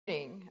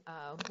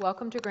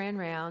Welcome to Grand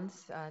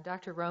Rounds.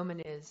 Dr. Roman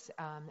is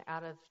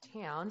out of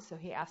town, so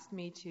he asked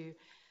me to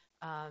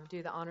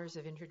do the honors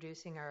of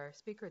introducing our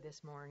speaker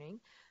this morning.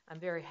 I'm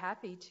very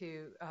happy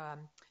to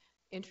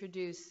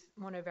introduce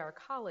one of our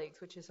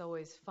colleagues, which is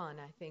always fun,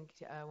 I think,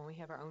 when we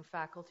have our own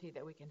faculty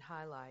that we can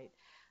highlight.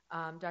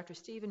 Dr.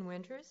 Stephen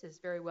Winters is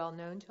very well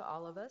known to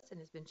all of us and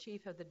has been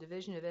chief of the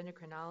Division of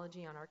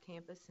Endocrinology on our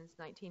campus since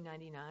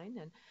 1999,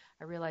 and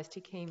I realized he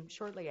came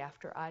shortly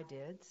after I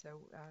did, so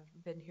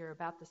I've been here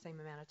about the same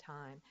amount of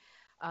time.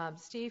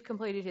 Steve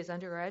completed his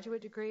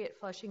undergraduate degree at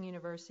Flushing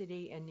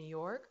University in New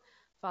York,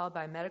 followed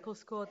by medical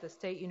school at the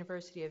State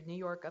University of New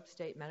York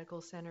Upstate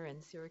Medical Center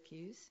in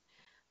Syracuse,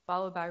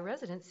 followed by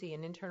residency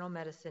in internal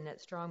medicine at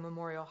Strong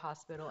Memorial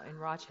Hospital in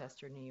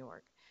Rochester, New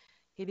York.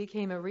 He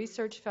became a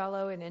research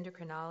fellow in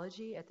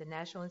endocrinology at the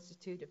National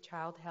Institute of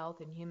Child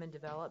Health and Human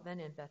Development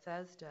in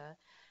Bethesda,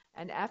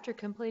 and after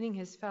completing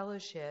his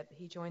fellowship,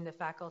 he joined the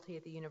faculty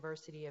at the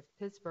University of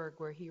Pittsburgh,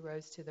 where he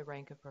rose to the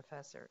rank of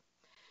professor.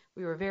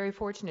 We were very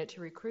fortunate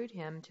to recruit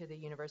him to the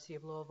University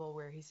of Louisville,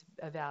 where he's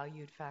a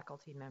valued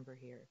faculty member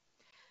here.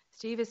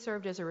 Steve has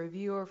served as a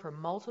reviewer for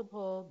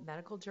multiple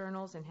medical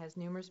journals and has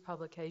numerous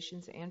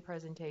publications and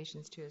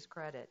presentations to his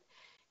credit.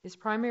 His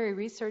primary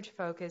research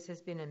focus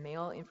has been in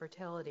male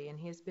infertility, and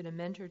he has been a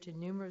mentor to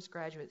numerous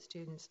graduate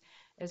students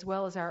as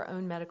well as our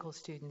own medical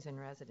students and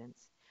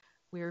residents.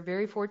 We are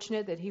very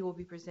fortunate that he will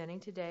be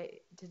presenting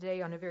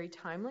today on a very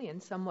timely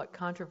and somewhat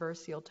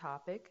controversial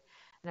topic,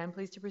 and I'm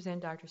pleased to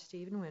present Dr.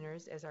 Stephen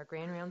Winters as our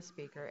Grand Round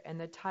speaker, and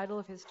the title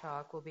of his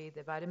talk will be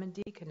The Vitamin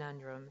D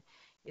Conundrum.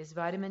 Is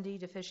vitamin D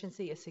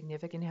deficiency a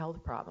significant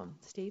health problem?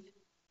 Steve?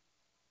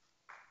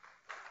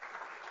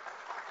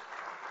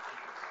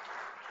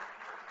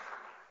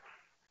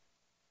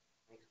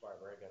 Thanks,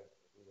 Barbara. I got to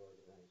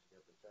reorganize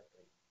here for a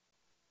second.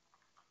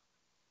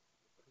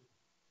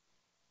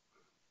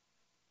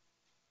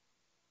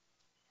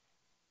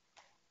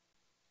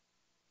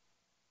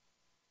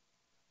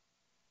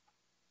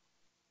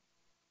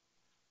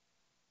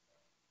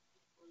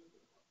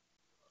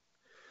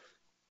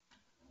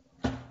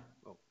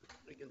 Oh,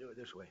 we can do it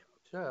this way.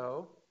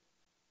 So,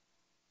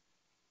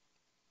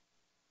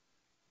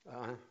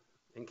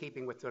 in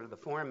keeping with sort of the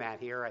format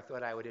here, I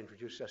thought I would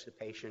introduce us a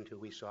patient who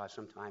we saw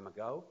some time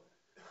ago,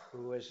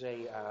 who was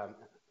a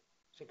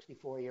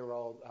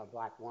 64-year-old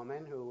black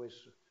woman who was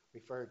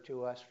referred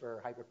to us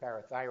for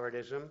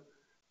hyperparathyroidism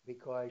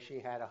because she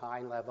had a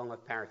high level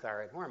of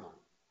parathyroid hormone.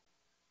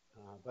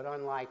 But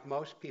unlike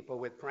most people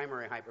with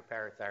primary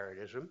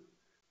hyperparathyroidism,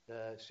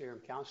 the serum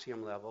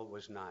calcium level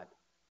was not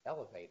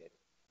elevated.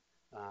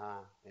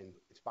 In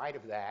spite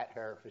of that,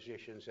 her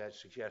physicians had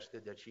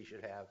suggested that she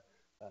should have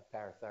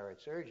parathyroid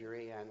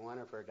surgery, and one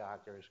of her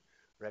doctors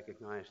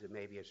recognized that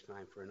maybe it's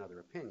time for another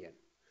opinion.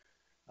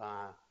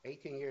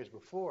 18 years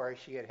before,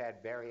 she had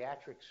had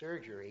bariatric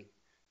surgery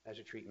as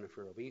a treatment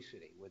for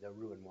obesity with a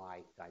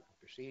Roux-en-Y type of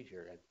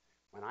procedure. And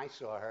when I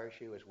saw her,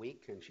 she was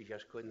weak and she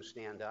just couldn't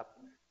stand up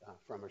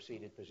from her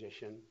seated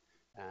position,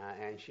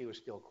 and she was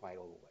still quite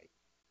overweight.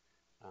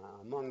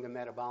 Among the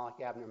metabolic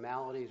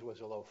abnormalities was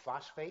a low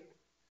phosphate,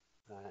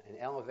 an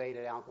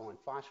elevated alkaline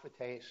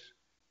phosphatase,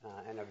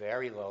 and a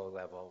very low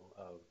level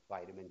of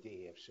vitamin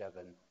D of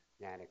 7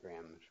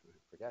 nanograms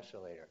per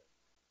deciliter.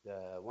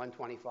 The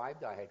 125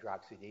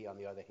 dihydroxy-D, on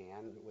the other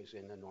hand, was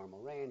in the normal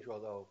range,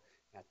 although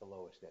at the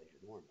lowest edge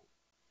of normal.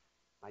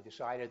 I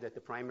decided that the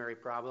primary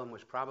problem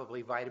was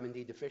probably vitamin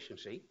D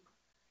deficiency,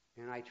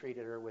 and I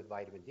treated her with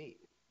vitamin D.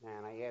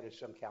 And I added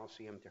some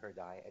calcium to her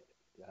diet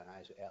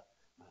as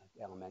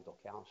elemental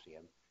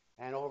calcium.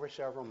 And over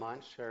several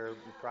months, her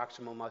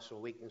proximal muscle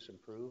weakness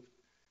improved,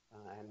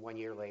 and 1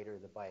 year later,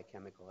 the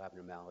biochemical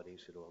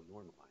abnormalities had all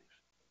normalized.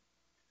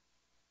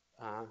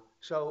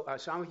 So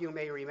some of you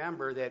may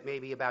remember that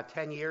maybe about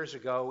 10 years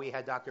ago, we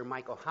had Dr.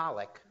 Michael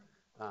Hollick,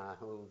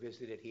 who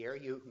visited here.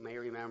 You may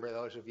remember,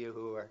 those of you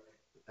who are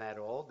that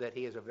old, that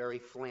he is a very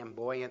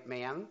flamboyant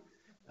man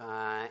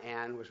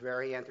and was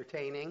very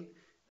entertaining.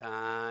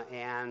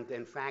 And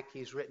in fact,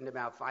 he's written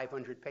about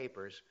 500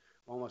 papers,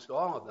 almost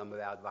all of them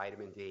about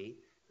vitamin D.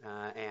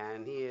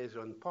 And he is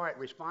in part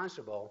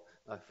responsible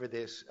for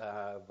this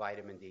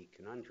vitamin D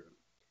conundrum.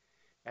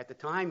 At the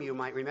time, you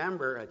might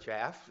remember,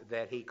 Jeff,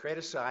 that he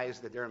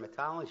criticized the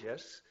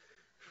dermatologists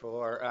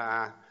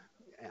for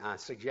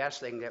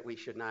suggesting that we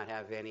should not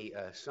have any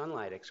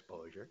sunlight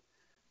exposure.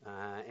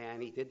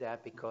 And he did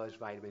that because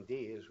vitamin D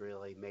is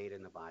really made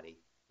in the body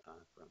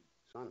from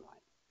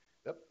sunlight.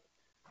 Yep.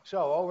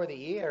 So over the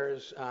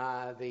years,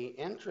 the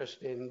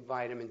interest in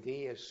vitamin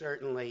D has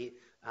certainly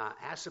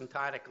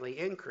asymptotically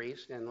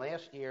increased, and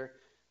last year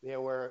there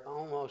were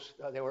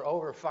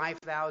over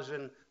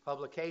 5,000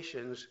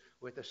 publications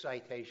with the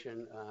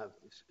citation of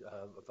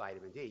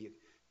vitamin D. You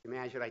can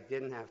imagine I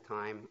didn't have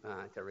time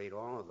to read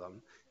all of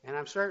them, and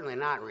I'm certainly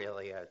not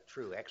really a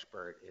true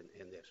expert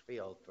in this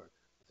field for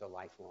a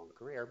lifelong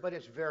career, but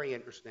it's very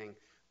interesting,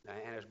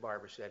 and as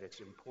Barbara said, it's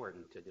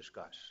important to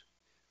discuss.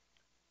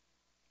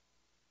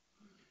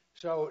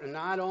 So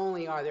not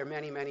only are there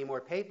many, many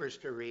more papers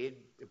to read,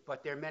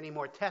 but there are many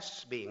more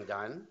tests being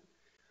done.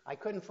 I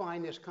couldn't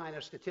find this kind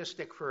of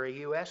statistic for a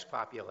U.S.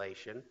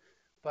 population,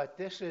 but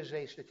this is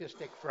a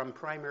statistic from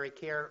primary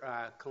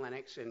care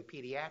clinics in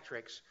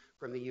pediatrics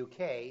from the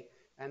U.K.,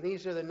 and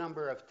these are the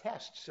number of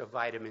tests of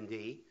vitamin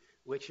D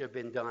which have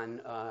been done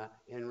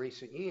in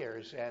recent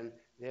years, and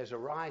there's a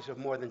rise of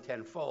more than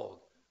tenfold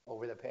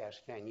over the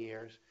past 10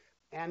 years,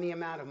 and the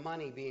amount of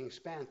money being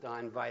spent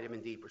on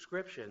vitamin D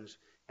prescriptions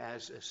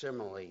has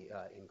similarly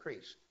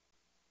increased.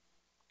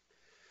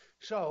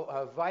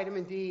 So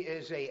vitamin D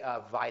is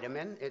a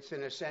vitamin. It's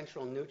an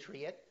essential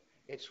nutrient.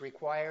 It's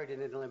required in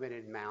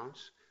limited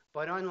amounts,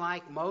 but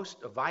unlike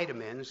most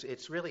vitamins,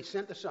 it's really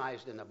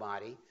synthesized in the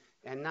body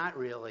and not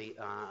really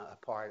a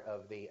part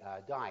of the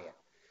diet.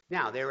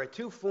 Now, there are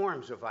two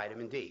forms of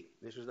vitamin D.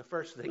 This is the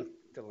first thing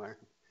to learn.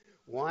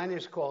 One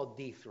is called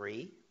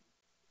D3,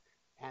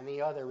 and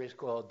the other is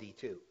called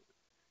D2.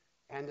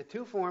 And the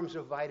two forms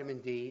of vitamin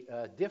D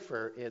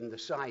differ in the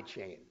side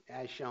chain,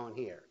 as shown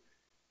here.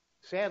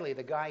 Sadly,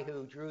 the guy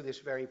who drew this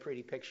very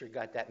pretty picture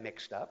got that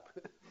mixed up,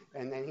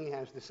 and then he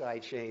has the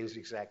side chains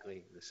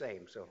exactly the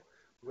same, so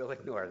we'll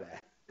ignore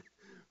that.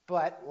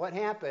 But what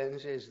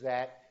happens is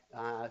that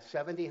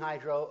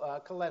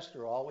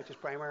 7-dehydrocholesterol, which is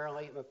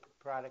primarily a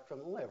product from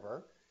the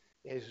liver,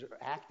 is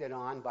acted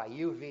on by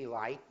UV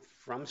light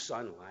from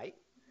sunlight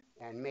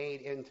and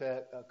made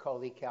into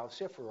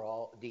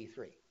cholecalciferol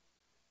D3.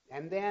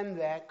 And then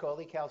that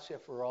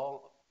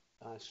cholecalciferol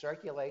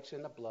circulates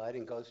in the blood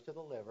and goes to the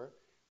liver,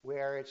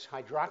 where it's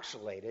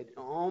hydroxylated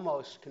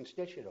almost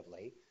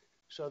constitutively,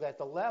 so that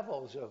the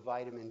levels of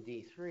vitamin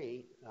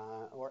D3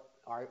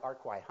 are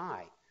quite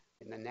high,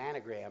 in the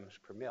nanograms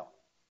per mil.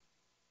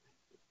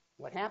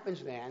 What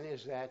happens then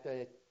is that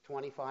the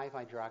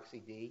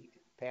 25-hydroxy-D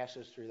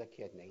passes through the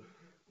kidney,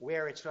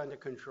 where it's under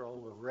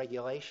control of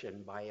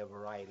regulation by a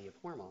variety of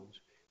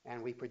hormones,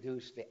 and we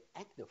produce the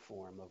active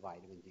form of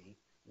vitamin D,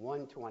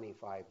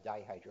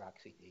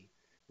 1,25-dihydroxy-D,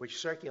 which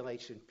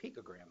circulates in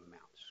picogram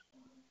amounts.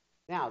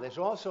 Now, there's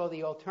also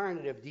the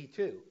alternative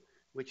D2,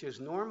 which is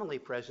normally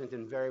present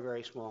in very,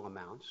 very small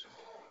amounts.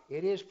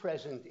 It is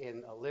present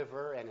in a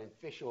liver and in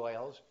fish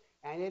oils,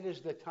 and it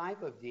is the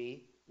type of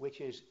D which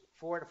is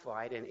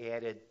fortified and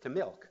added to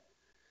milk,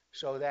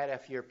 so that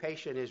if your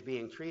patient is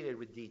being treated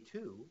with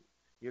D2,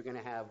 you're going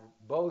to have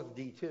both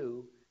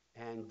D2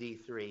 and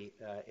D3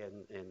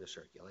 in the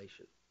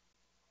circulation.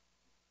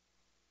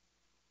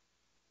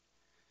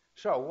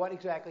 So what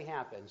exactly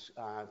happens?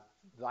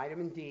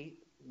 Vitamin D,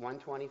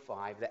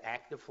 125, the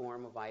active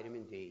form of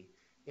vitamin D,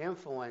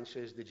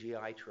 influences the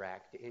GI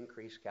tract to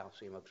increase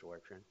calcium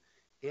absorption,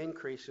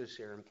 increases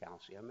serum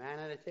calcium,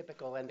 and in a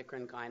typical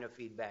endocrine kind of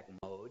feedback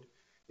mode,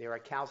 there are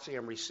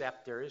calcium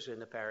receptors in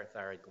the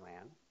parathyroid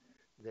gland.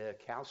 The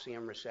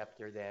calcium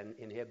receptor then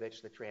inhibits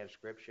the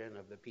transcription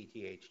of the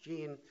PTH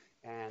gene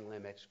and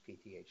limits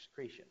PTH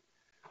secretion.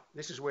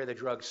 This is where the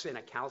drug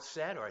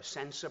cinacalcet or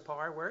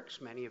Sensipar works.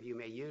 Many of you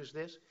may use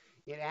this.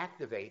 It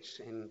activates,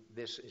 and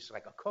this is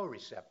like a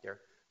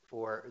co-receptor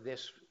for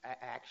this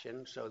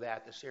action, so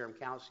that the serum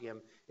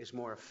calcium is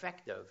more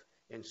effective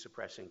in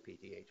suppressing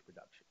PTH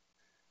production.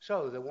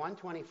 So the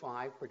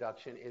 125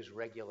 production is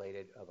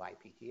regulated by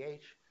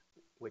PTH,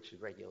 which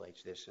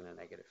regulates this in a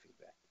negative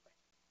feedback way.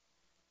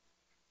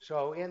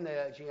 So in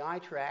the GI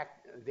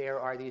tract, there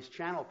are these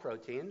channel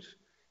proteins,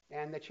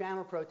 and the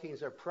channel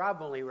proteins are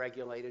probably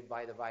regulated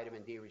by the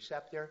vitamin D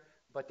receptor,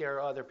 but there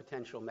are other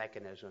potential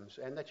mechanisms.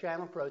 And the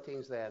channel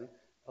proteins then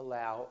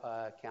allow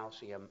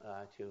calcium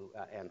to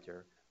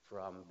enter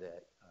from the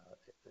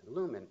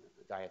lumen,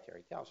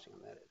 dietary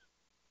calcium, that is.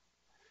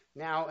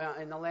 Now,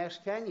 in the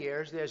last 10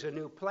 years, there's a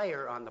new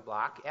player on the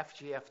block,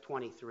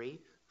 FGF23,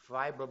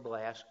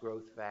 fibroblast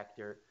growth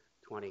factor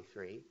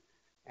 23.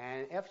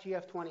 And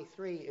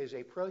FGF23 is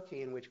a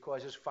protein which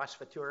causes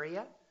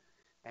phosphaturia,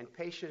 and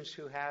patients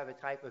who have a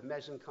type of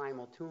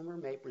mesenchymal tumor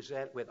may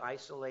present with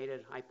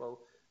isolated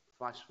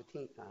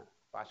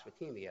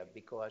hypophosphatemia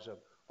because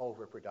of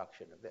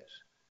overproduction of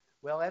this.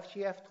 Well,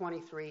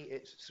 FGF23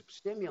 is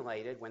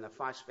stimulated when the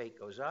phosphate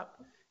goes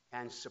up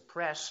and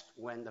suppressed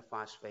when the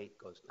phosphate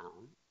goes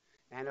down.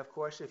 And of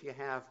course, if you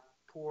have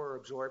poor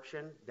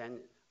absorption then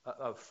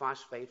of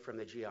phosphate from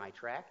the GI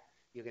tract,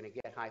 you're going to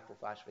get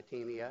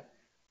hypophosphatemia.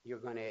 You're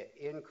going to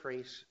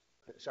decrease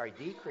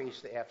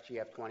the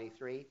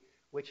FGF23,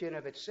 which in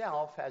of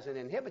itself has an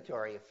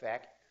inhibitory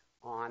effect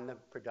on the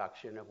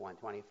production of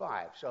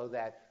 125. So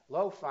that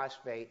low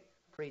phosphate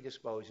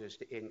predisposes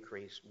to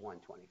increase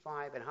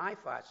 125, and high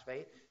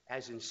phosphate,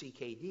 as in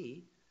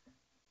CKD,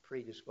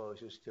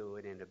 predisposes to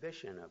an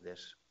inhibition of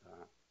this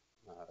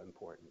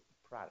important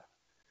product.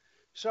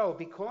 So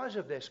because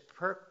of this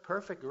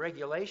perfect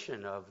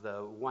regulation of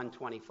the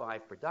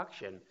 125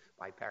 production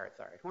by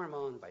parathyroid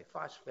hormone, by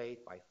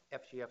phosphate, by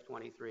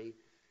FGF23,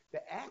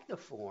 the active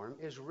form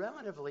is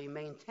relatively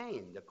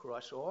maintained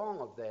across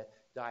all of the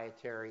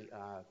dietary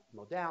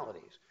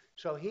modalities.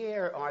 So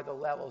here are the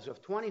levels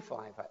of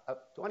 25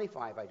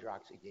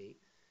 hydroxy-D,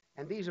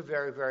 and these are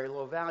very, very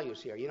low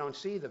values here. You don't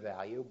see the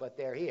value, but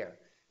they're here.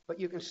 But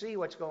you can see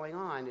what's going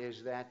on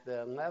is that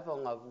the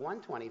level of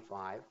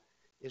 125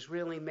 is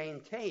really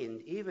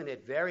maintained even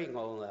at very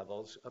low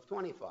levels of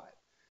 25.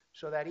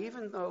 So that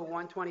even though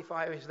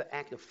 125 is the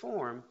active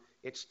form,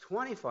 it's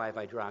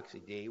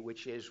 25-hydroxy-D,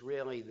 which is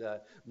really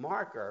the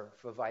marker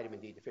for vitamin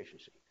D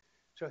deficiency.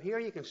 So here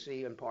you can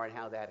see in part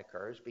how that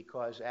occurs,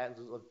 because as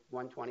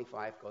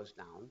 125 goes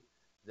down,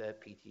 the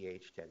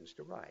PTH tends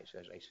to rise,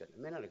 as I said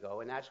a minute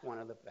ago, and that's one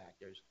of the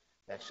factors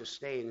that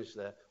sustains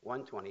the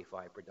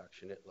 125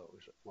 production at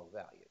low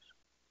values.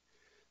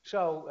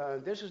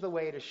 So this is the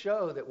way to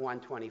show that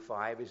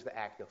 125 is the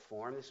active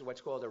form. This is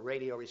what's called a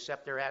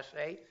radioreceptor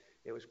assay.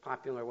 It was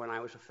popular when I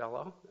was a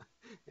fellow,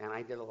 and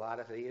I did a lot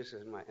of these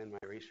in my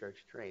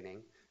research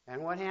training.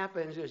 And what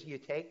happens is you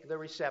take the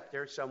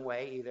receptor some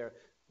way, either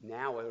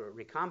now a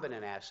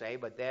recombinant assay,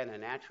 but then a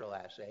natural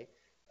assay,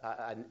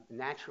 a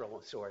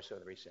natural source of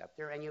the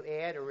receptor, and you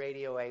add a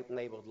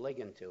radio-labeled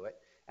ligand to it,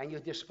 and you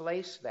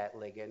displace that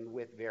ligand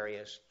with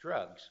various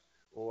drugs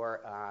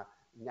or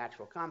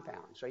natural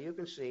compounds. So you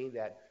can see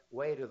that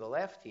way to the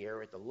left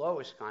here at the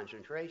lowest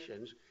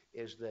concentrations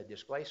is the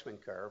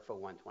displacement curve for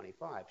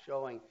 125,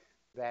 showing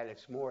that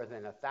it's more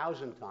than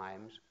 1,000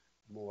 times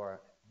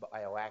more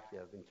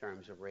bioactive in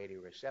terms of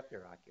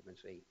radioreceptor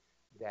occupancy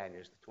than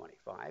is the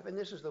 25. And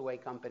this is the way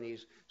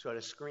companies sort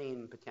of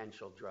screen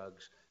potential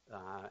drugs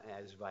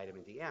as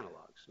vitamin D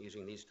analogs,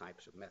 using these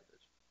types of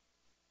methods.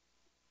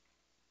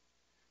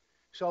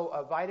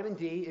 So vitamin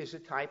D is a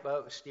type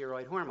of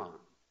steroid hormone.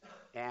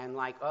 And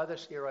like other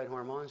steroid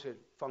hormones, it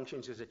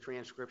functions as a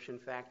transcription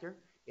factor.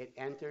 It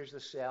enters the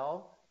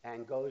cell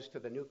and goes to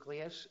the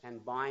nucleus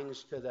and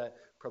binds to the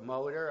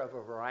promoter of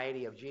a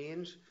variety of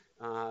genes.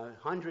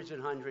 Hundreds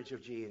and hundreds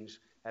of genes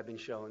have been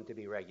shown to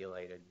be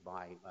regulated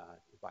by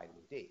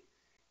vitamin D.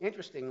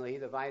 Interestingly,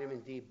 the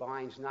vitamin D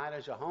binds not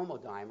as a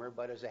homodimer,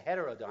 but as a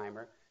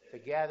heterodimer,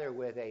 together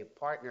with a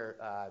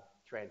partner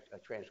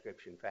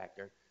transcription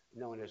factor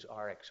known as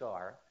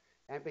RXR.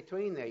 And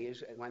between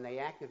these, when they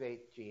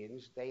activate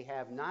genes, they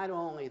have not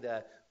only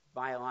the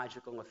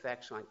biological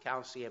effects on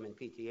calcium and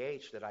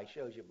PTH that I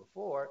showed you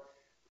before,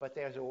 but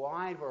there's a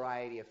wide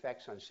variety of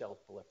effects on cell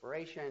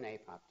proliferation,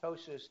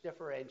 apoptosis,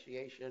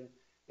 differentiation,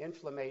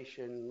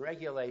 inflammation,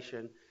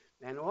 regulation,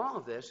 and all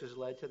of this has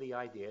led to the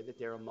idea that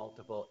there are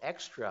multiple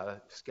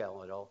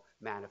extraskeletal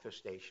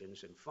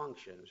manifestations and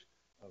functions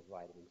of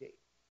vitamin D.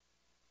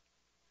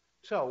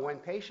 So when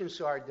patients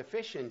are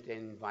deficient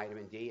in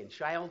vitamin D in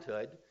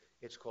childhood,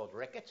 it's called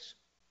rickets.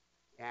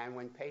 And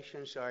when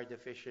patients are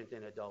deficient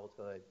in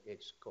adulthood,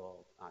 it's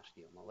called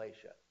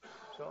osteomalacia.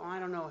 So I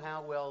don't know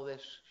how well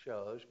this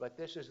shows, but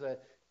this is the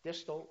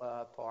distal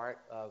part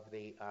of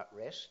the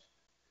wrist.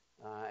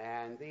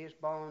 And these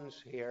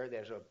bones here,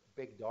 there's a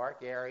big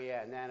dark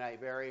area and then a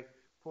very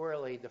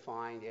poorly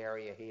defined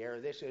area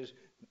here. This is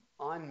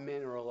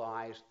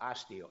unmineralized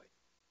osteoid.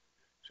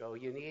 So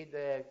you need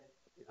the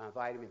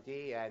vitamin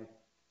D and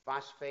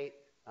phosphate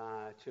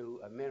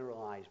to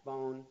mineralize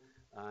bone.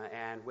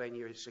 And when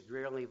you're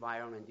severely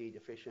vitamin D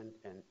deficient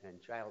in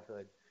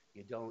childhood,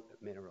 you don't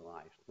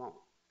mineralize the bone.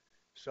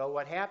 So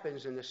what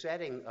happens in the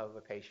setting of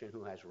a patient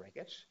who has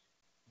rickets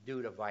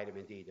due to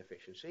vitamin D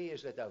deficiency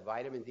is that the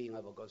vitamin D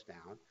level goes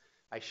down.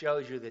 I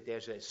showed you that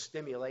there's a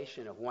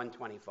stimulation of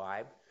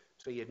 125,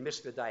 so you'd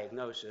miss the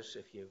diagnosis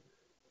if you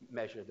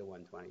measured the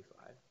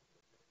 125.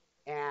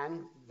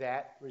 And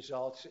that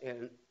results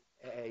in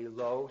a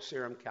low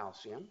serum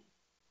calcium,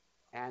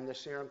 and the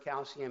serum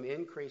calcium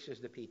increases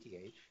the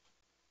PTH.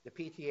 The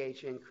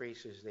PTH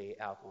increases the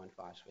alkaline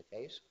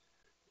phosphatase,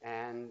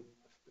 and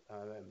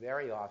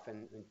very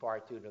often, in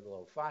part due to the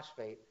low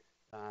phosphate,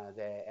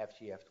 the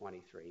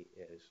FGF23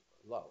 is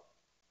low.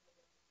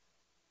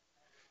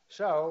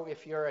 So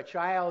if you're a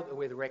child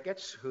with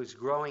rickets whose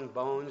growing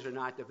bones are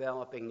not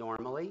developing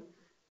normally,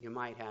 you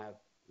might have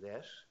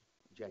this,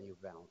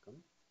 genuvalcum.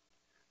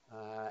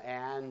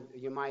 And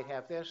you might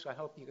have this, I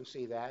hope you can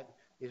see that.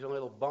 These are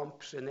little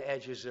bumps in the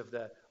edges of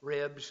the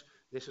ribs.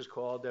 This is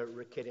called the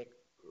rachitic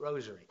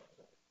rosary.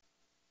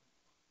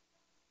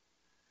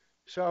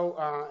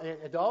 So in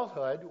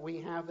adulthood,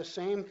 we have the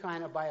same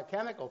kind of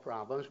biochemical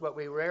problems, but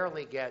we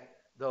rarely get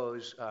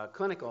those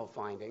clinical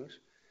findings.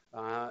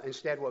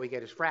 Instead, what we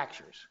get is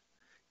fractures.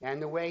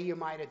 And the way you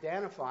might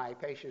identify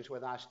patients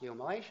with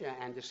osteomalacia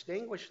and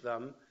distinguish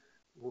them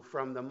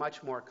from the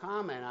much more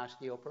common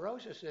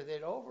osteoporosis is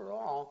that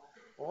overall,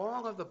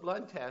 all of the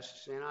blood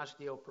tests in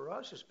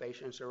osteoporosis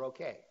patients are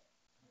okay.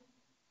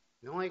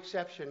 The only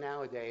exception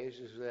nowadays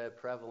is the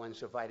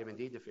prevalence of vitamin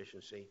D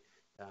deficiency,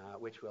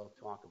 which we'll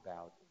talk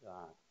about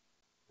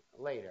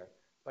later.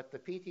 But the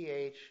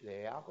PTH,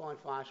 the alkaline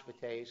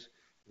phosphatase,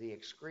 the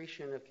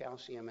excretion of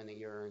calcium in the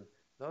urine,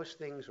 those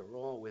things are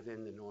all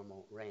within the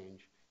normal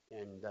range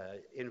in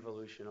the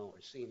involutional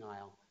or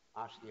senile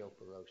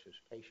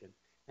osteoporosis patient.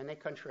 And they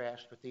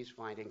contrast with these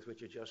findings,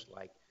 which are just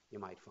like you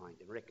might find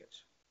in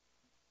rickets.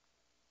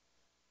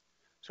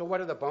 So what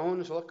do the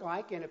bones look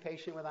like in a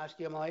patient with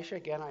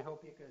osteomalacia? Again, I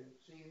hope you can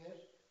see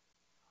this.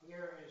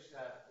 Here is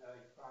the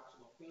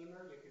proximal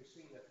femur. You can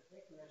see the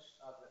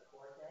thickness of the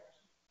cortex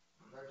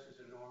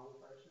versus a normal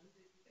person.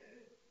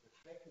 The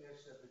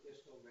thickness of the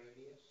distal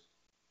radius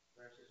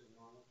versus a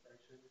normal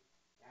person.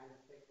 and the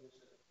thickness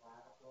of the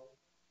clavicle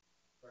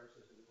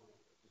versus the bone.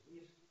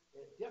 These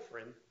are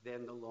different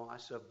than the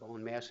loss of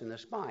bone mass in the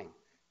spine,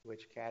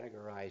 which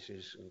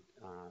categorizes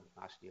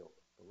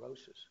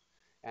osteoporosis.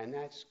 And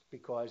that's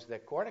because the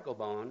cortical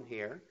bone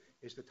here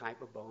is the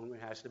type of bone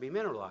that has to be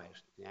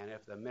mineralized. And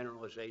if the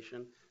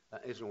mineralization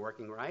isn't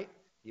working right,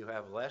 you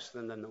have less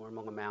than the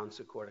normal amounts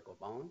of cortical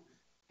bone,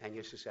 and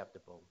you're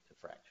susceptible to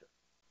fracture.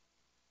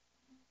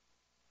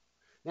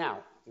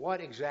 Now,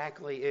 what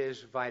exactly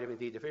is vitamin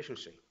D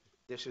deficiency?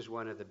 This is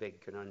one of the big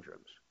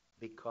conundrums,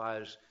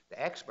 because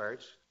the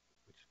experts,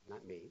 which is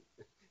not me,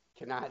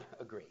 cannot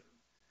agree.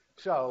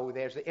 So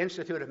there's the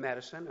Institute of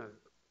Medicine, a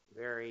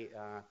very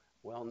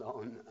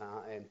well-known,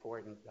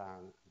 important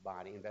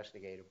body,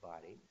 investigative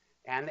body,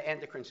 and the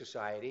Endocrine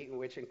Society,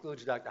 which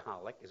includes Dr.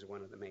 Hollick as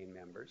one of the main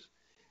members.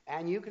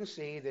 And you can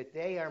see that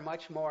they are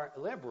much more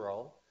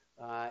liberal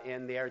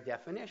in their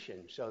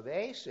definition. So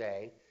they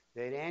say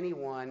that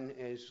anyone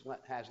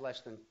has less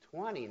than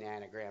 20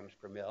 nanograms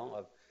per mil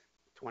of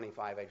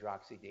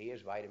 25-hydroxy-D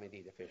is vitamin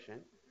D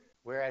deficient,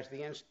 whereas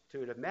the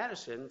Institute of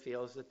Medicine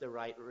feels that the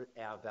right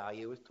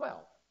value is 12.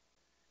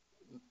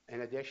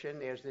 In addition,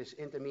 there's this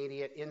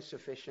intermediate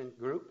insufficient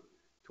group,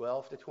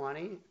 12 to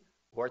 20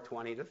 or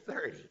 20 to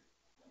 30.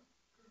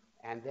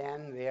 And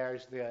then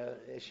there's the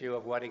issue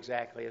of what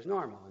exactly is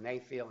normal. And they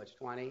feel it's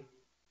 20,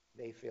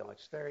 they feel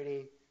it's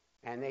 30,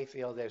 and they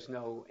feel there's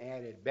no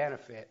added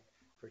benefit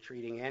for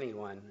treating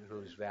anyone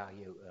whose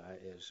value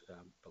is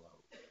below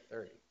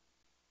 30.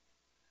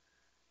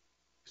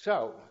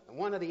 So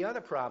one of the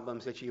other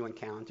problems that you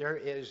encounter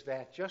is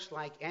that just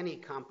like any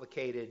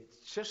complicated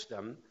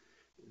system,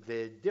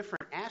 the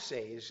different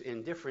assays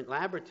in different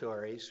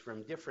laboratories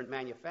from different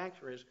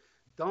manufacturers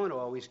don't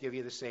always give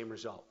you the same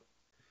result.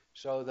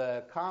 So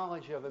the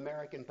College of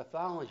American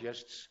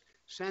Pathologists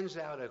sends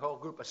out a whole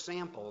group of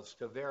samples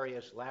to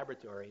various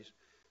laboratories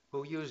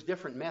who use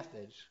different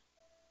methods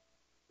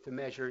to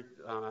measure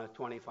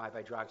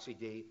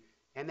 25-hydroxy-D,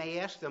 and they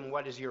ask them,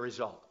 what is your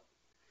result?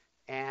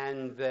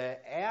 And the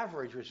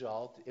average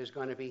result is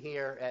going to be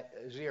here at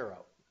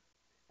 0.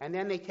 And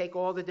then they take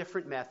all the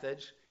different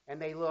methods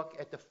and they look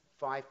at the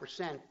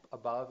 5%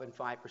 above and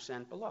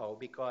 5% below,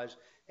 because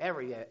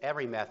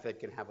every method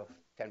can have a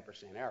 10%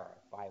 error,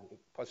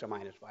 plus or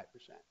minus 5%.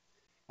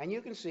 And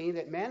you can see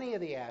that many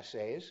of the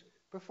assays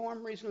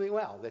perform reasonably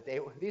well.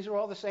 These are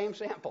all the same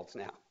samples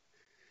now.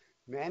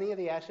 Many of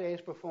the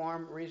assays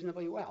perform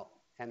reasonably well,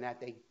 and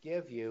that they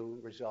give you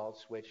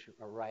results which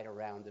are right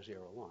around the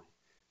 0 line.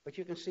 But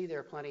you can see there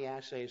are plenty of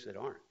assays that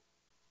aren't.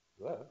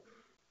 Whoa.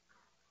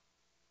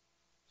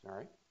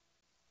 Sorry.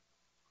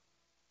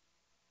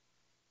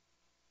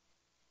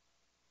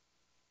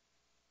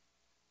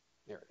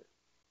 There it is.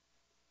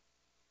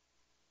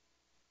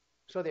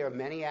 So there are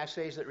many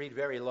assays that read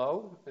very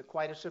low, but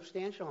quite a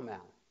substantial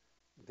amount.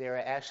 There are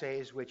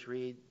assays which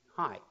read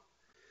high.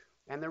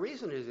 And the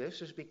reason is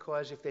this is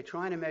because if they're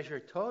trying to measure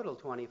total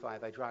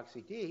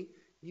 25-hydroxy-D,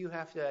 you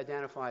have to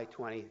identify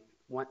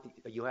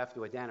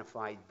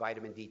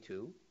vitamin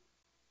D2,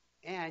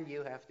 and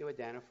you have to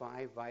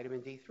identify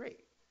vitamin D3.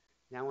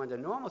 Now, under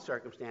normal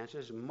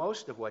circumstances,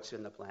 most of what's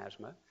in the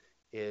plasma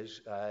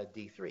is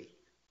D3.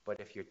 But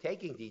if you're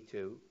taking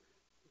D2,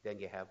 then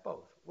you have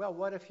both. Well,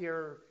 what if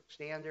your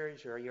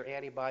standards or your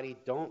antibody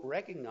don't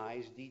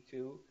recognize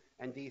D2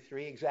 and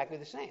D3 exactly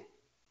the same?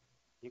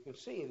 You can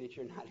see that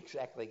you're not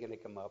exactly going to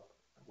come up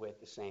with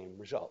the same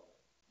result.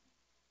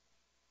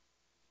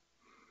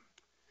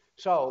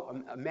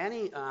 So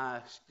many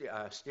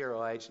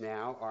steroids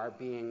now are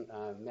being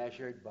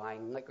measured by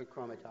liquid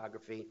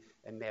chromatography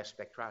and mass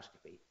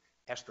spectroscopy.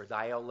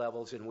 Estradiol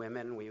levels in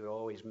women, we've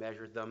always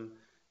measured them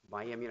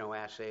by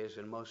immunoassays,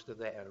 and most of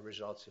the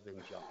results have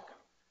been junk,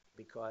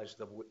 because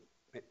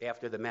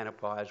after the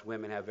menopause,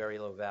 women have very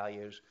low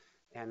values,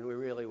 and we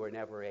really were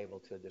never able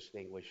to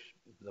distinguish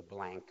the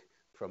blank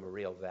from a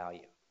real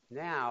value.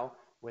 Now,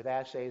 with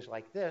assays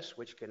like this,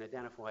 which can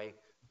identify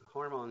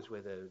hormones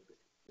with a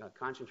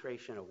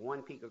concentration of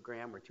 1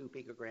 picogram or 2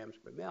 picograms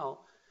per mil,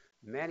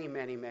 many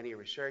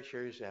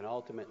researchers and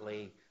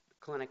ultimately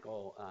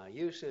clinical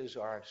uses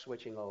are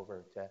switching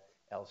over to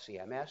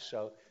LCMS.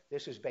 So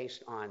this is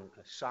based on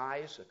a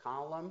size, a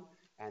column,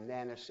 and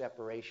then a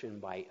separation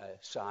by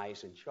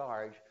size and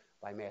charge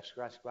by mass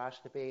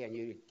spectroscopy, and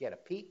you get a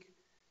peak,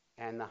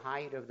 and the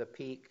height of the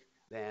peak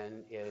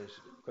then is,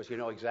 because you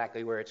know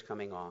exactly where it's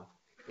coming off,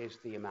 is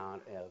the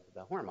amount of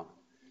the hormone.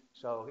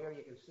 So here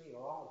you can see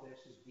all of this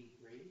is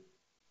D3,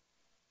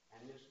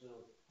 and this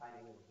little tiny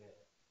little bit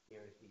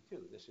here is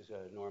D2. This is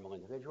a normal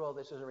individual.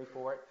 This is a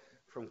report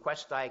from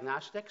Quest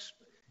Diagnostics.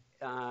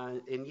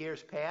 In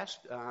years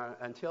past,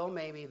 until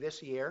maybe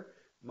this year,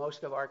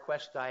 most of our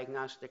Quest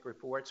Diagnostic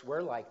reports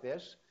were like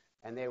this,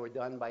 and they were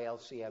done by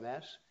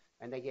LCMS,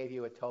 and they gave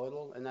you a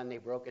total, and then they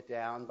broke it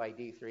down by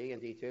D3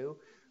 and D2.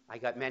 I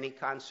got many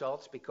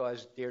consults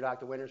because, dear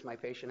Dr. Winters, my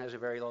patient has a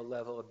very low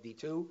level of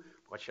D2.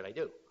 What should I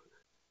do?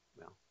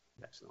 Well,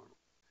 that's normal.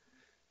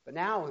 But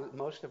now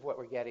most of what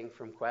we're getting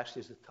from Quest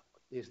is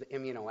the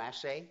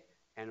immunoassay,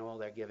 and all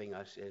they're giving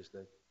us is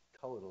the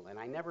total. And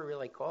I never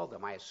really called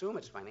them. I assume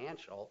it's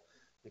financial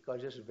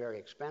because this is very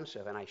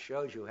expensive, and I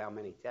showed you how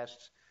many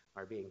tests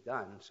are being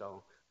done.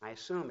 So I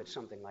assume it's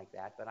something like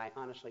that, but I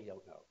honestly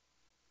don't know.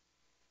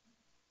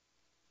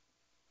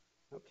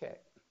 Okay.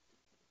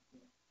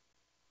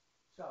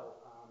 So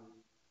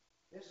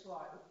this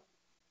slide.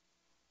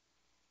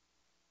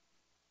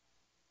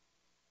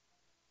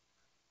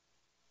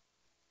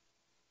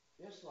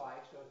 This slide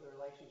shows the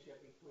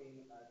relationship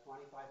between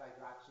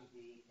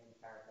 25-hydroxy-D and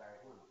parathyroid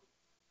hormone.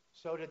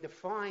 So to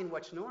define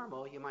what's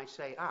normal, you might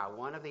say,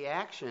 one of the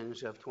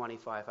actions of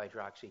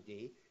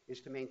 25-hydroxy-D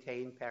is to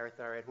maintain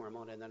parathyroid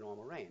hormone in the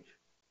normal range.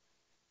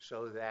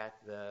 So that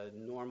the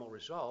normal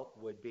result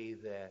would be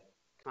the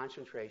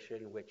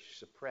concentration which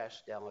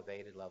suppressed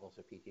elevated levels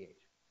of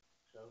PTH.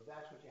 So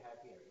that's what you have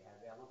here. You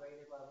have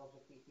elevated levels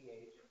of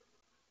PTH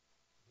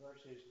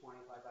versus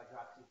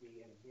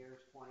 25-hydroxy-D, and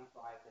here's 25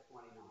 to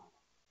 29.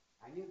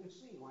 And you can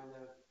see when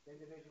the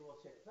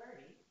individuals hit 30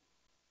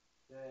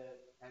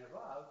 and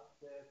above,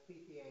 the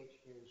PTH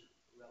is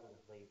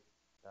relatively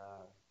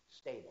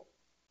stable.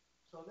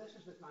 So this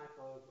is the type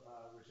of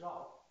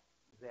result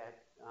that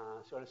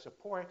sort of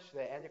supports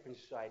the Endocrine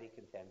Society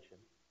contention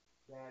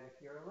that if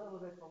you're a little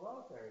bit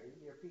below 30,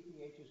 your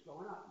PTH is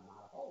going up.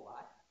 Not a whole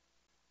lot,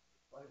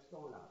 but it's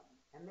going up.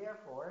 And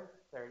therefore,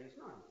 30 is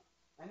normal.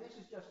 And this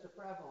is just the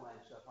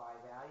prevalence of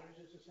high values.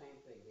 It's the same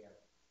thing here.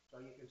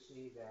 So you can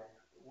see that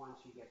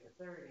once you get to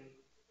 30,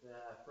 the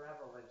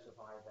prevalence of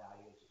high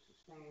values is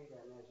sustained,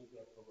 and as you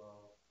get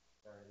below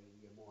 30,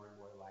 you're more and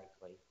more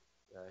likely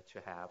to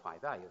have high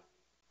values.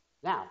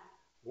 Now,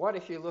 what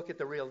if you look at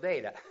the real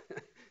data?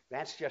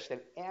 That's just an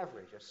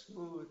average, a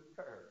smooth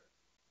curve.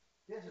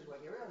 This is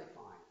what you really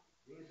find.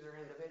 These are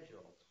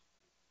individuals.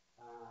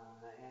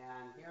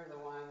 And here are the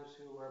ones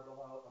who are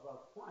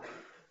above 20.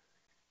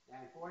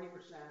 And 40%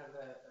 of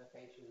the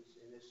patients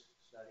in this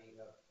study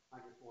of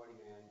 140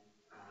 men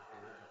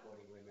and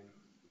 140 women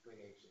between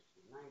age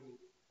 60 and 90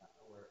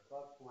 were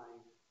above 20,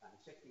 and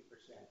 60%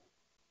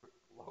 were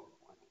below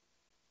 20.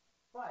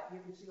 But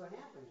you can see what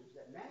happens is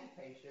that many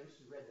patients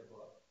read the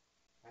book,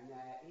 and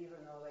that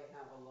even though they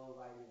have a low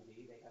vitamin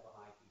D, they have a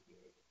high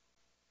PTH.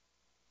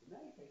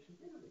 Many patients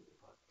didn't read the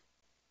book.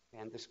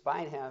 And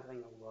despite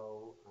having a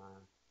low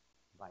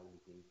vitamin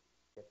D,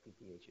 their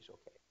PTH is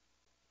okay.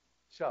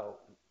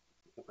 So,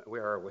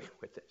 where are we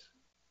with this?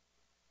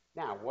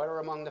 Now, what are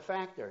among the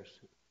factors?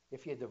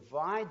 If you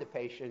divide the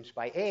patients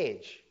by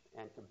age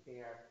and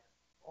compare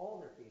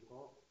older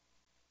people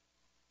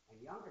and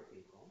younger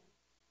people,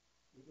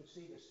 you can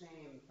see the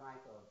same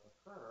type of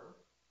curve.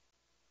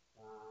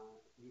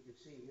 You can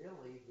see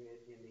really that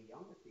in the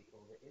younger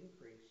people, the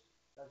increase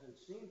doesn't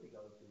seem to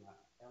go too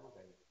much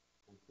elevated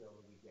until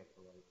we get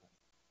below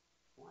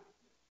 20.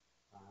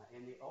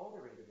 In the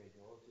older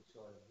individuals, it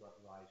sort of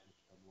rises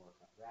more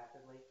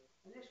rapidly.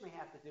 And this may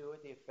have to do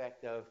with the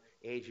effect of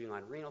aging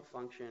on renal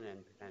function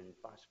and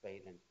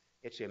phosphate and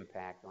its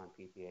impact on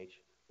PTH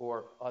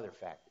or other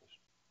factors.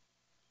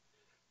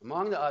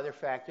 Among the other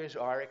factors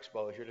are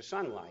exposure to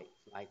sunlight,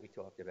 like we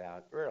talked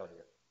about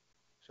earlier.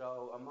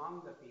 So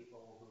among the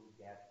people who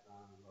get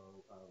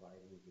low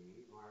vitamin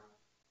D are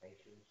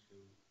patients who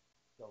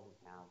don't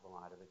have a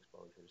lot of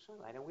exposure to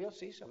sunlight. And we'll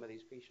see some of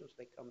these patients.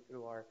 They come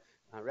through our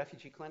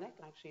refugee clinic.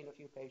 I've seen a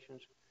few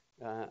patients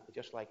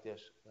just like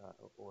this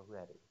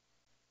already.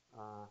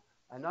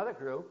 Another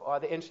group are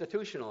the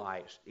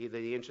institutionalized, either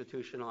the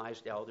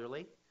institutionalized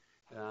elderly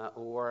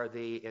or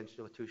the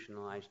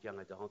institutionalized young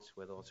adults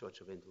with all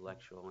sorts of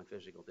intellectual and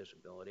physical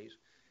disabilities.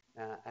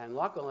 And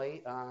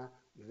luckily,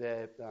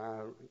 the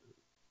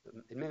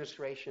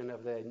administration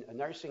of the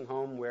nursing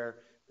home where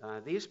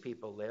these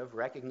people live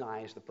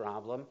recognize the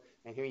problem,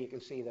 and here you can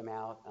see them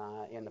out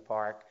in the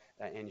park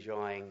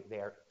enjoying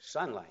their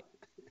sunlight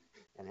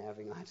and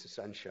having lots of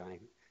sunshine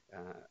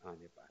on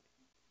their body.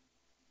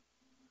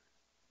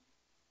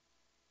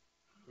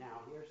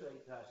 Now, here's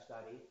a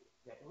study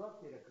that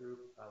looked at a group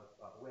of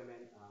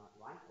women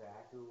like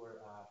that who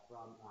were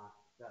from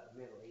the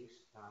Middle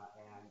East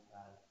and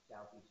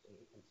Southeast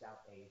Asia, and South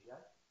Asia,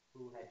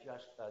 who had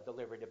just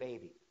delivered a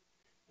baby.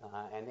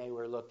 And they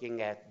were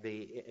looking at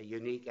the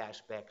unique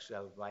aspects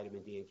of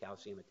vitamin D and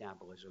calcium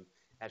metabolism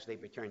as they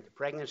return to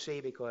pregnancy,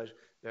 because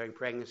during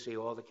pregnancy,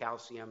 all the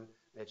calcium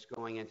that's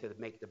going into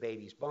make the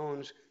baby's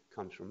bones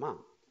comes from mom.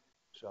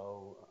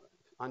 So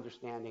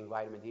understanding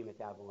vitamin D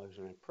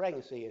metabolism in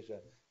pregnancy is a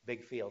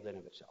big field in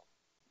of itself.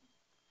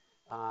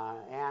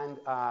 And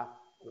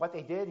what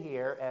they did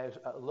here is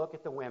look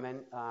at the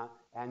women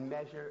and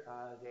measure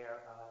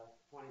their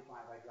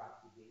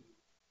 25-hydroxy-D,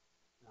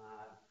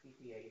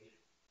 PTH,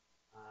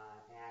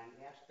 and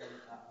ask them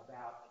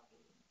about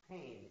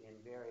pain in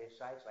various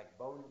sites, like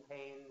bone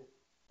pain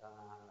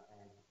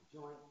and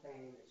joint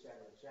pain, et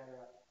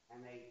cetera,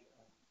 and they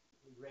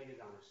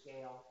rated on a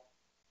scale.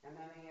 And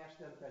then they asked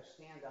them to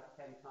stand up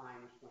 10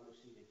 times from a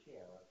seated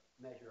chair, or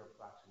measure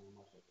approximately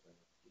muscle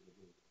strength.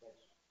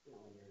 That's,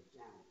 when you're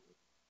examining it.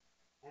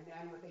 And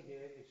then what they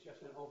did, it's just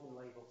an open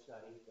label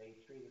study.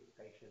 They treated the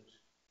patients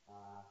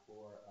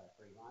for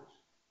 3 months.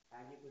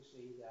 And you can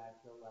see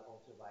that the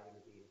levels of vitamin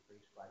D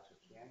increased quite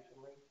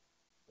substantially.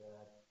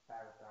 The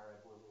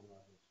parathyroid hormone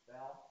levels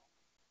fell.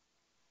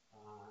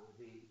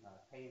 The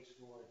pain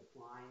score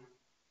declined,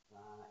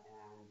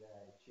 and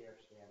chair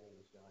standing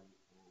was done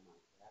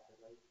much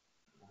rapidly.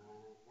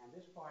 And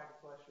this part,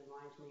 of course,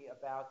 reminds me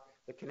about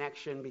the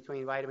connection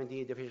between vitamin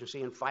D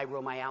deficiency and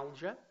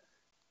fibromyalgia.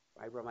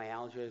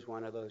 Fibromyalgia is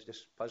one of those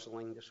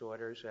puzzling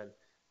disorders, and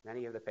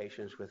many of the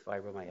patients with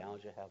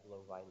fibromyalgia have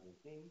low vitamin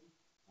D,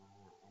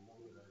 and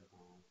many of them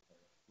have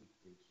a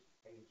decrease in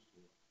pain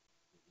score.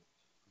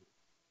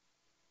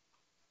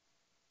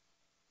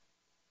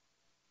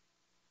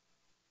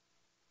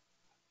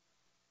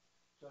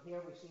 So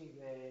here we see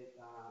the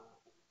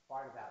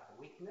part about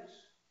the weakness,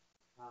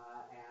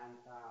 and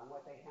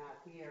what they have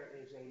here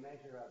is a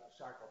measure of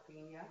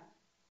sarcopenia,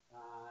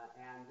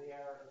 and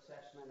their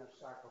assessment of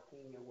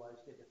sarcopenia was,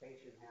 did the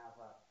patient have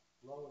a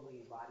low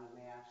lean body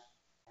mass,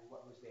 and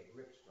what was their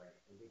grip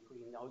strength? And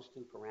between those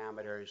two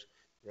parameters,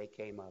 they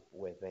came up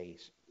with a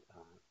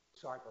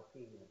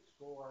sarcopenia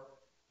score,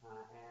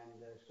 and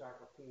the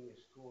sarcopenia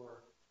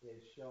score is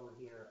shown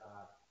here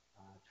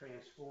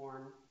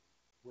transformed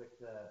with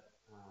the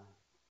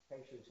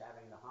patients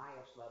having the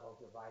highest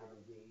levels of vitamin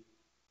D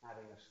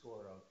having a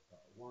score of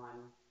 1,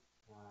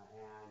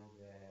 and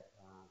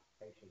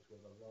patients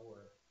with the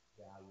lower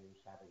values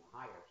having a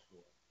higher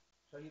score.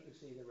 So you can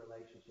see the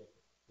relationship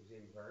is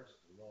inverse.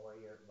 The lower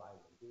your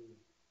vitamin D,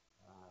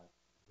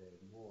 the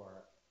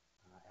more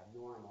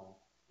abnormal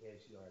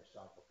is your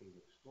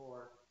sarcopenia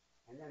score.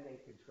 And then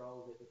they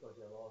controlled it because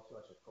there are all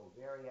sorts of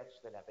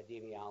covariates that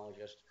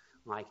epidemiologists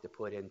like to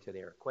put into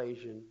their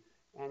equation.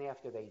 And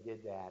after they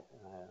did that,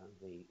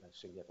 the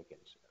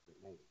significance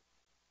remained.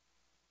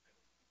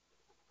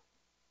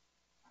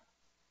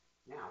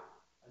 Now,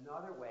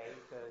 another way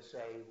to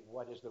say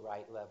what is the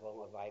right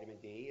level of vitamin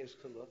D is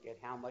to look at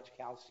how much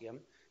calcium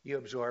you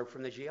absorb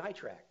from the GI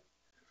tract.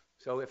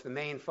 So if the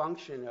main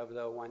function of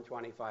the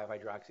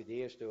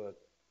 1,25-hydroxy-D is to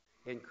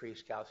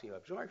increase calcium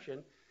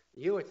absorption,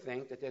 you would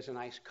think that there's a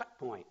nice cut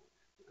point,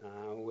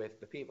 with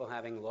the people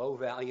having low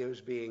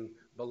values being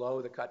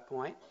below the cut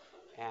point,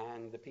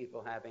 and the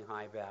people having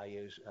high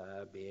values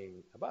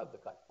being above the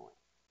cut point.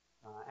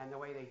 And the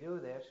way they do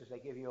this is they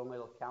give you a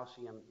little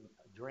calcium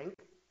drink,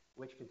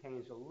 which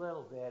contains a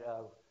little bit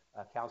of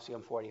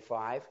calcium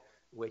 45,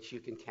 which you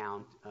can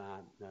count,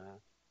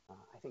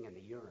 I think, in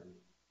the urine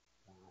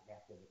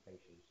after the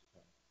patients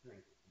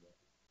drink the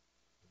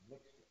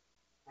mixture.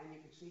 And you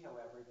can see,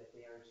 however, that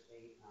there's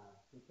a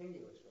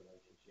continuous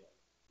relationship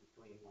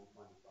between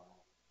 125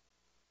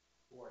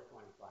 or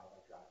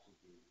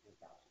 25-hydroxy-D and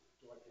calcium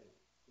absorption.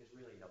 There's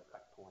really no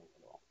cut point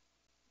at all.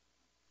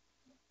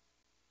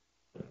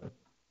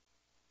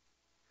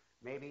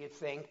 Maybe you'd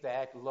think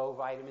that low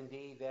vitamin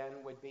D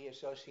then would be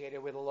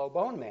associated with a low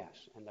bone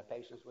mass, and the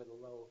patients with a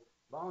low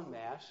bone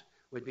mass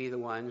would be the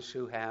ones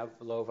who have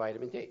low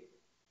vitamin D.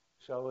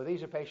 So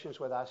these are patients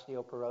with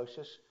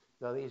osteoporosis.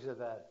 So these are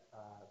the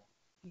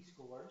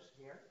T-scores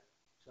here.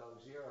 So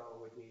 0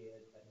 would be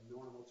a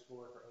normal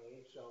score for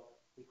age. So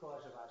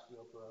because of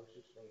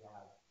osteoporosis, they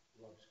have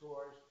low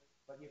scores.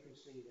 But you can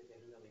see that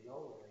there's really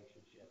no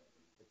relationship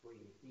between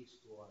the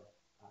T-score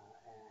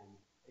and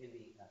in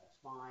the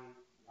spine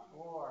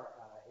or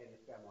in the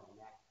femoral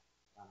neck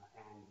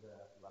and the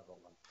level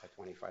of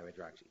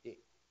 25-hydroxy-D.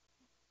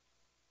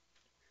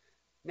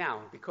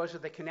 Now, because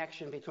of the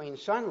connection between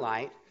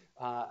sunlight,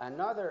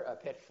 another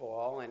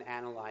pitfall in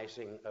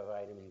analyzing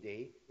vitamin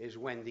D is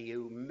when do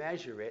you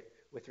measure it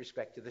with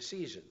respect to the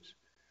seasons.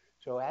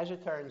 So as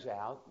it turns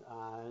out,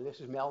 this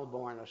is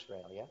Melbourne,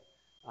 Australia,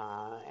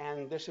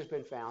 and this has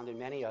been found in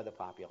many other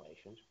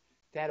populations,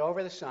 that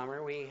over the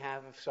summer we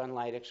have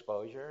sunlight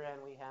exposure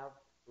and we have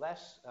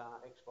less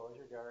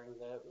exposure during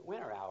the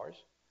winter hours,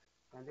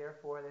 and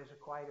therefore there's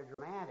quite a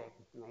dramatic,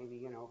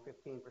 maybe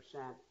 15%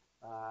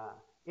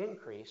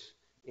 increase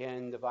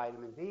in the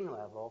vitamin D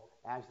level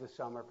as the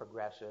summer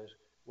progresses,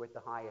 with the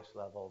highest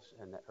levels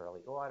in the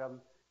early autumn,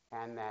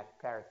 and that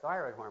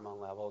parathyroid hormone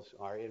levels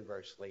are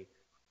inversely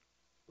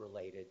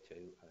related to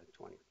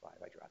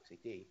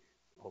 25-hydroxy-D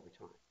over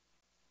time.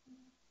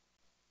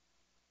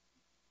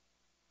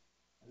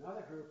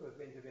 Another group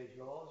of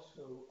individuals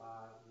who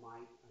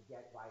might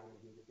get vitamin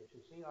D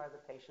deficiency are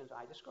the patients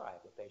I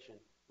described, the patient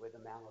with a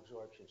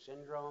malabsorption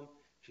syndrome.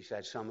 She's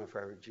had some of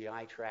her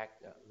GI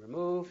tract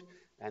removed,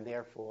 and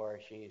therefore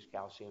she's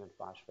calcium and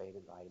phosphate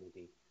and vitamin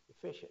D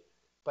deficient.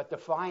 But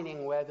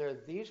defining whether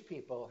these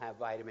people have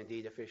vitamin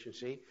D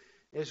deficiency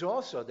is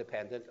also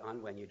dependent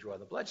on when you draw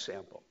the blood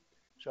sample.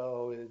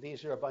 So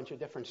these are a bunch of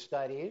different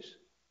studies.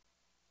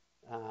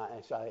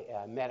 It's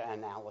a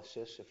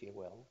meta-analysis, if you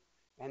will.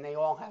 And they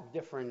all have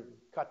different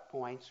cut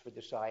points for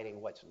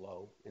deciding what's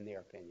low, in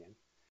their opinion.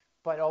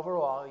 But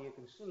overall, you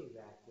can see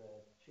that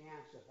the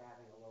chance of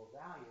having a low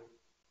value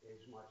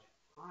is much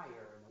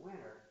higher in the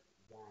winter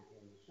than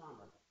in the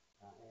summer,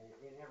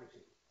 in every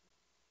season.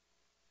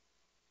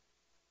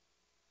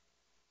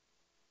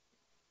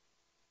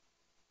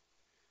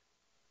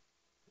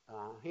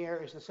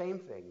 Here is the same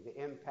thing, the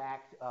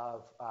impact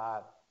of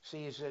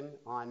season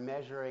on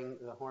measuring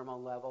the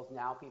hormone levels.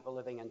 Now people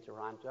living in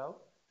Toronto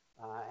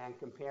and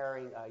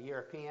comparing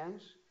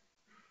Europeans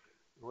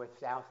with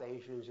South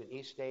Asians and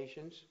East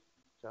Asians.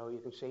 So you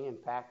can see in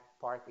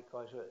part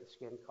because of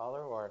skin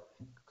color or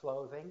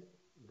clothing,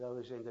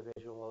 those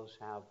individuals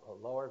have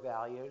lower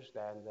values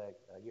than the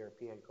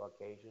European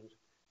Caucasians.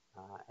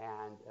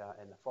 And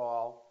in the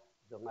fall,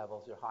 the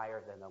levels are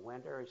higher than the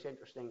winter. It's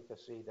interesting to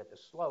see that the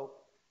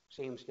slope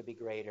seems to be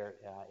greater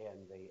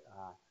in the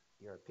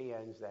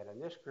Europeans than in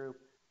this group,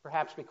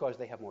 perhaps because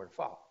they have more to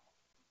fall.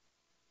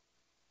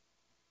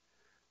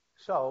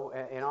 So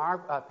in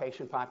our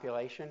patient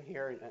population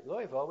here in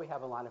Louisville, we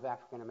have a lot of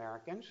African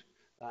Americans,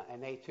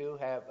 and they too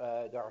have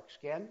dark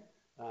skin,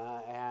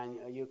 and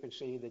you can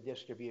see the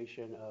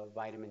distribution of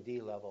vitamin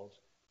D levels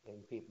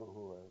in people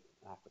who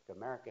are African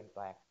American,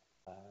 black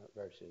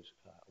versus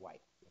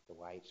white, with the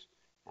whites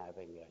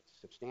having a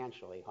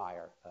substantially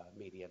higher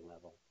median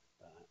level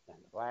than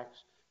the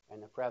blacks,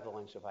 and the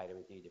prevalence of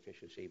vitamin D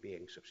deficiency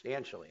being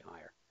substantially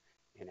higher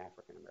in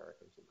African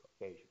Americans and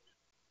Caucasians.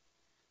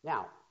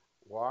 Now,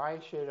 why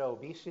should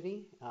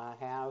obesity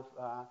have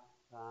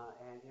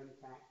an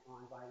impact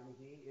on vitamin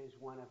D is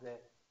one of the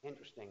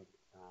interesting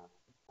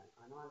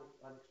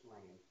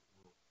unexplained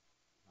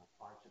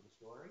parts of the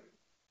story.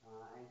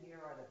 And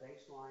here are the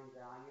baseline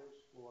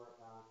values for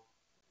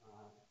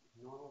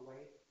normal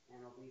weight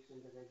and obese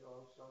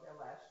individuals, so they're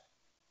less.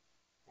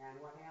 And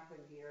what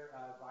happened here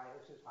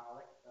this is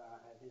Hollick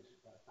and his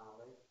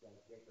colleague,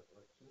 Jacob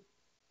Ertzman,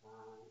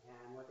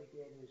 and what they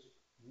did is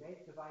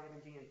make the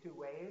vitamin D in two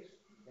ways.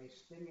 They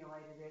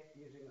stimulated it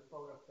using a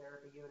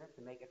phototherapy unit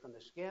to make it from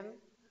the skin,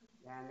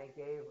 and they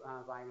gave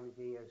vitamin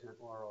D as an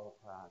oral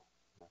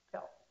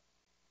pill.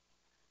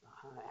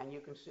 And you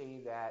can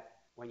see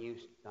that when you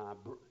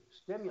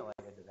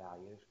stimulated the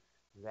values,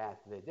 that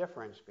the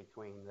difference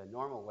between the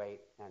normal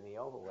weight and the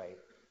overweight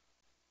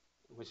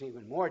was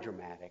even more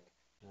dramatic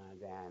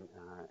than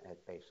at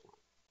baseline.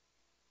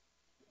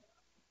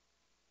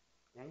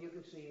 And you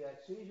can see that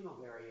seasonal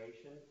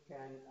variation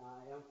can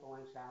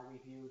influence how we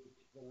view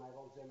the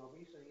levels in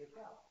obesity as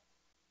well.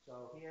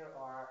 So here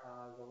are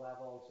the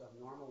levels of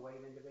normal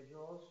weight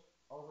individuals,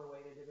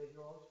 overweight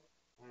individuals,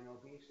 and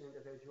obese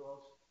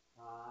individuals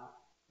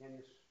in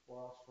the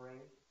fall,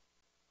 spring,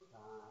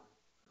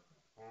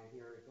 and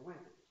here is the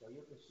winter. So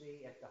you can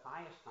see at the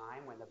highest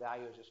time when the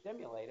values are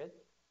stimulated,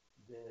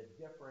 the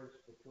difference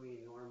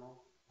between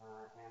normal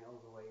and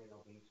overweight and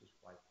obese is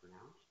quite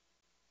pronounced.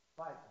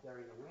 But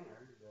during the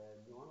winter,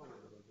 the normal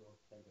individuals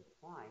tend to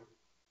decline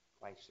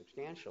quite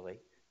substantially,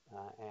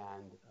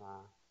 and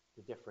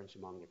the difference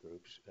among the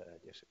groups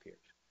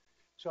disappears.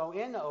 So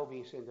in the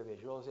obese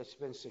individuals, it's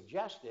been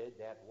suggested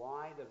that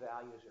why the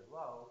values are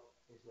low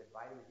is that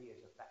vitamin D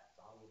is a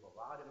fat-soluble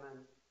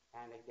vitamin,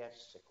 and it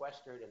gets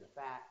sequestered in the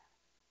fat.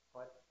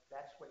 But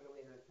that's what you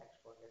read in the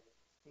textbook. It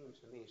seems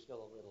to me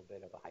still a little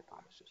bit of a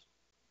hypothesis.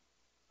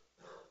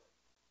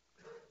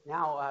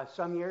 Now,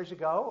 some years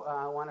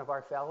ago, one of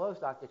our fellows,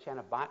 Dr.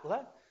 Chenna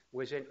Batla,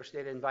 was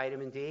interested in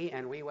vitamin D,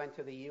 and we went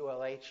to the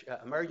ULH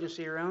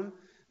emergency room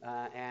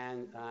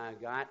and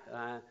got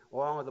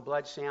all of the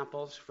blood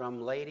samples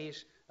from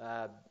ladies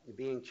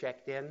being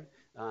checked in.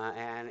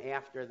 And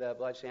after the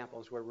blood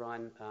samples were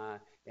run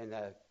in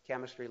the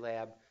chemistry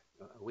lab,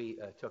 we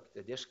took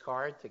the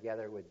discard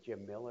together with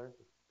Jim Miller,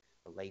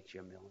 the late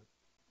Jim Miller,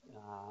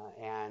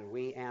 and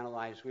we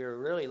analyzed. We were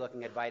really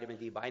looking at vitamin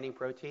D binding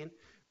protein.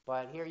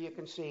 But here you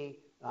can see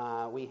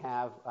we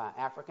have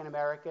African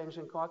Americans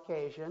and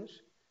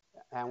Caucasians,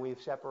 and we've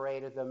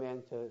separated them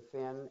into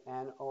thin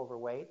and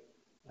overweight.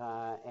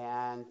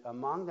 And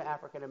among the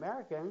African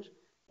Americans,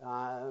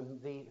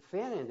 the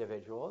thin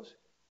individuals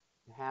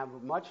have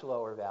much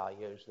lower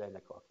values than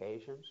the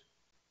Caucasians,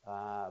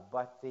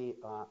 but the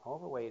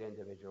overweight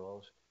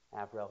individuals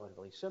have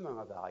relatively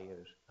similar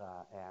values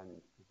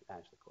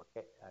as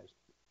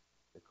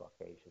the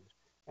Caucasians.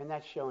 And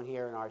that's shown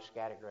here in our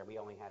scattergram. We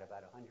only had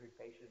about 100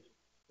 patients.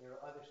 There are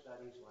other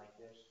studies like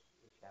this,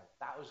 which have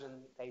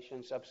 1,000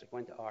 patients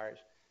subsequent to ours,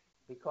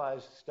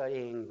 because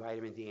studying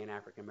vitamin D in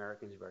African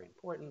Americans is very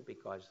important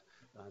because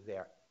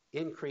their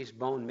increased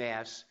bone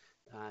mass,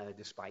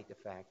 despite the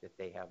fact that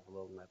they have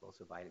low levels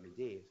of vitamin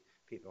D,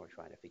 people are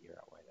trying to figure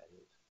out why that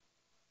is.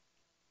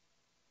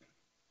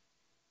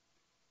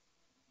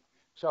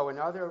 So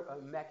another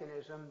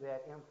mechanism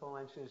that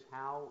influences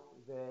how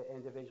the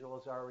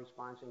individuals are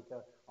responding to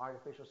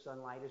artificial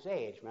sunlight is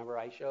age. Remember,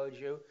 I showed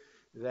you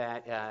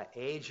that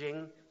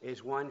aging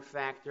is one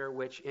factor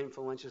which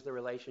influences the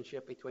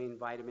relationship between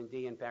vitamin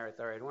D and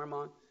parathyroid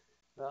hormone.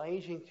 Well,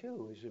 aging,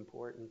 too, is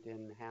important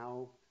in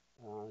how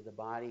the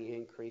body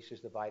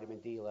increases the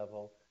vitamin D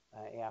level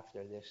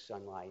after this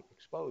sunlight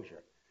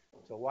exposure.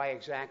 So why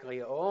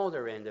exactly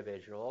older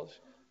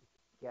individuals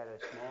get a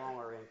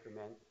smaller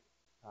increment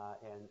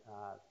in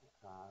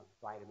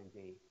vitamin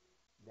D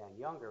than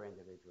younger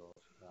individuals,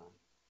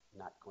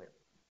 not clear.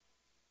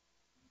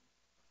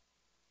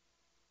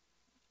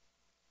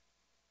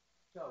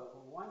 So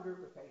one group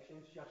of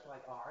patients, just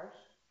like ours,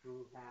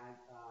 who had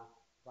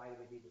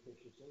vitamin D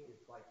deficiency, and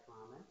it's quite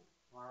common,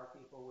 are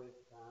people with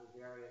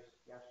various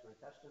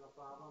gastrointestinal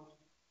problems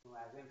who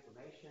have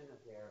inflammation of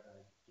their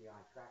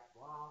GI tract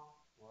wall,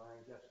 or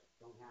just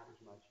don't have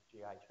as much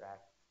GI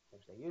tract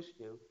as they used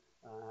to.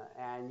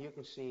 And you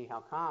can see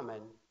how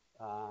common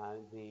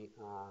the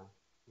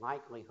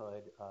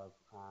likelihood of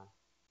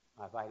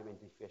vitamin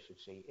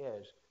deficiency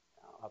is,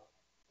 up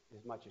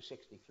as much as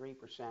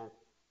 63%.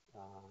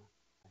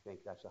 I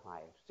think that's the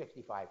highest.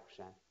 65%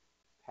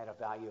 had a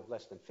value of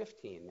less than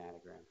 15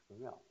 nanograms per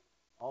mil.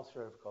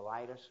 Ulcerative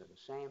colitis are the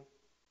same,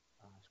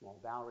 small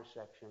bowel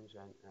resections,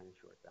 and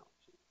short bowel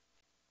disease.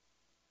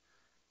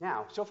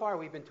 Now, so far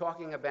we've been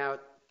talking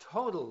about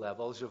total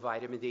levels of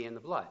vitamin D in the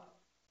blood.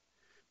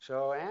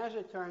 So as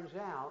it turns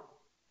out,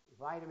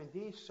 vitamin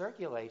D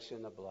circulates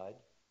in the blood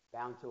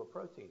bound to a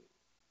protein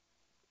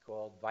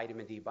called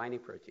vitamin D binding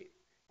protein.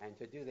 And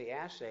to do the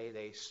assay,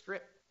 they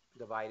strip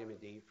the vitamin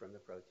D from the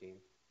protein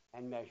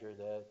and measure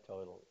the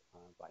total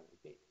vitamin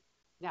D.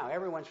 Now,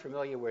 everyone's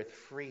familiar with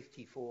free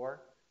T4.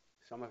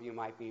 Some of you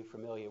might be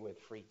familiar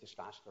with free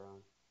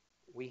testosterone.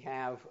 We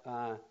have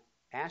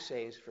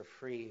assays for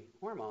free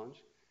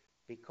hormones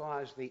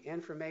because the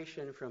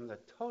information from the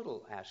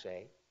total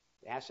assay,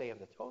 the assay of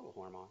the total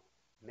hormone,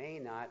 may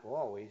not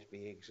always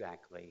be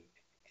exactly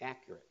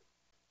accurate.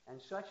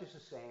 And such is the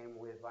same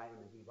with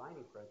vitamin D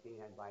binding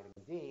protein and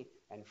vitamin D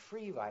and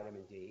free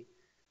vitamin D.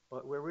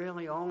 But we're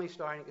really only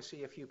starting to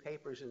see a few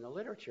papers in the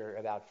literature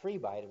about free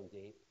vitamin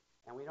D,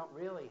 and we don't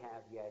really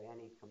have yet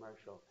any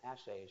commercial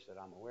assays that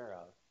I'm aware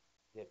of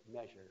that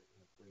measure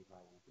free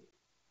vitamin D.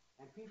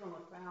 And people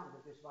have found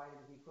that this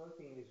vitamin D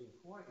protein is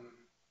important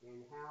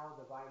in how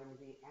the vitamin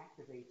D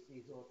activates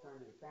these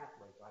alternative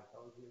pathways. I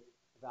told you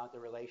about the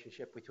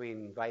relationship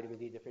between vitamin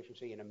D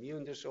deficiency and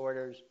immune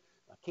disorders,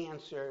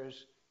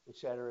 cancers, et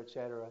cetera,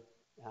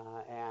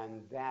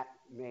 and that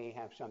may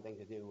have something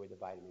to do with the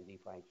vitamin D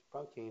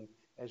protein,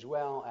 as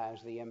well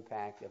as the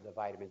impact of the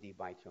vitamin D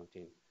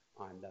protein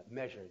on the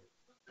measured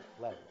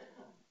level.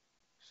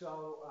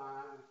 So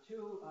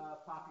two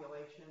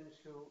populations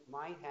who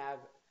might have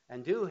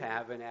and do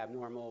have an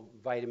abnormal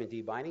vitamin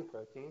D binding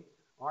protein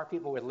are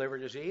people with liver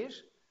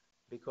disease,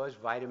 because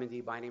vitamin D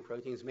binding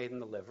protein is made in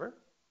the liver,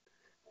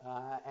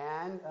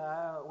 and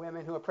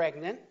women who are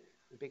pregnant,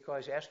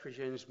 because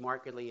estrogens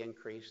markedly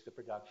increase the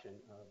production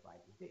of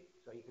vitamin D.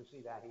 So you can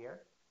see that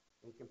here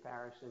in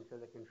comparison to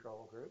the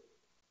control group.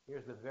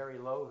 Here's the very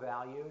low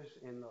values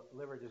in the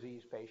liver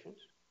disease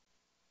patients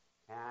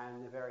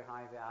and the very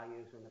high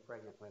values in the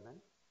pregnant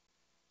women.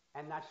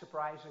 And not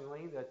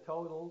surprisingly, the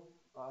total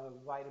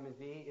vitamin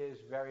D is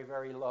very,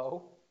 very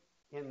low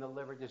in the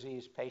liver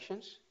disease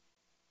patients.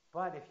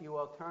 But if you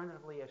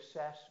alternatively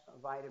assess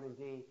vitamin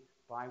D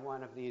by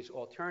one of these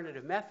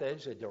alternative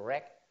methods, a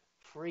direct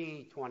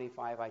free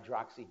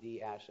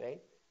 25-hydroxy-D assay,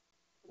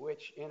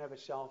 which in of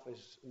itself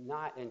is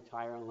not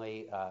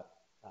entirely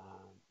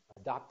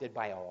adopted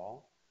by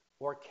all,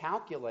 or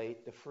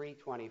calculate the free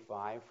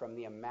 25 from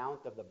the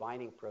amount of the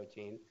binding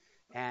protein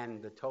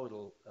and the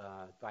total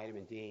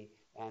vitamin D,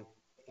 and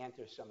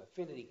enter some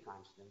affinity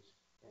constants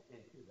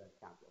into the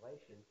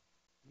calculation,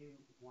 you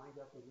wind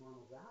up with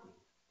normal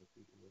values for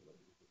people with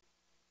liver disease.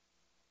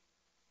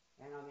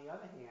 And on the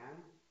other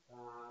hand,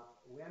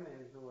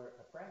 women who are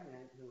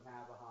pregnant who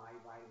have a high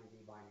vitamin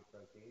D binding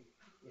protein,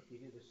 if you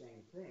do the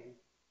same thing,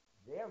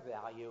 their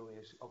value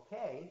is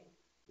okay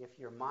if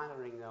you're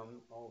monitoring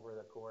them over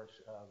the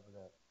course of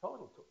the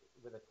total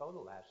with a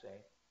total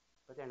assay,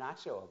 but they're not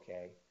so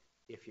okay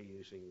if you're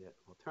using the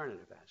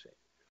alternative assay.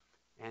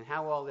 And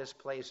how all this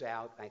plays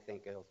out, I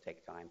think it'll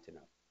take time to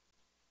know.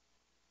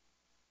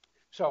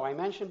 So I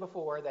mentioned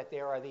before that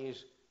there are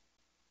these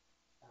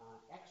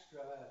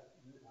extra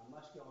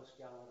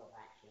musculoskeletal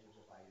actions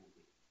of vitamin D.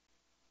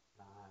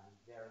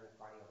 They're in the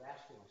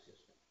cardiovascular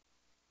system.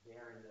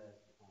 They're in the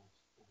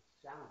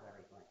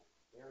salivary gland.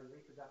 They're in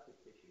reproductive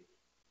tissues,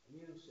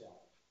 immune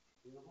cells,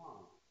 in the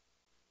lung,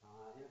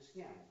 in the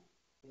skin,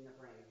 in the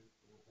brain,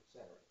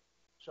 etc.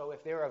 So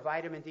if there are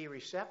vitamin D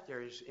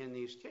receptors in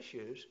these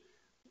tissues,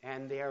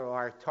 and there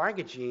are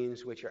target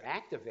genes which are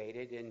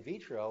activated in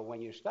vitro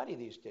when you study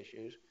these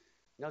tissues,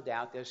 no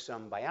doubt there's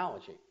some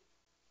biology.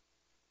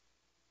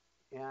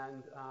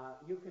 And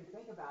you can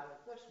think about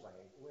it this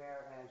way,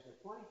 whereas the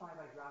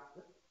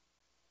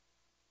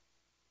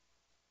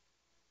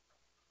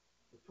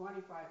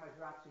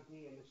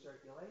 25-hydroxy-D in the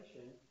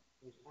circulation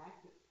is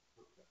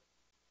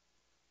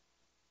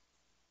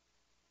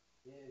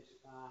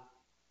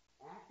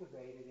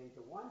activated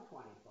into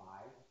 125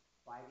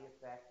 by the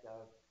effect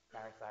of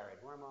parathyroid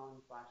hormone,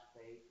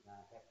 phosphate,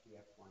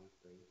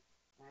 FGF23,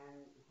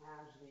 and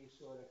has these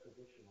sort of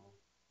traditional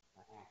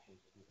actions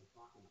that we've been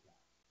talking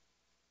about.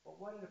 But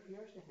what it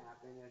appears to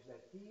happen is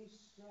that these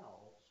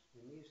cells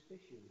in these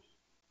tissues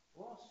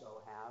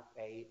also have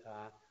a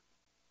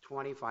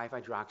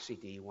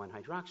 25-hydroxy-D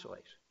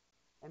 1-hydroxylase.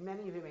 And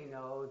many of you may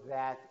know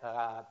that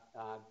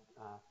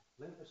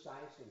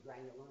lymphocytes and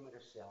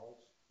granulomatous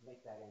cells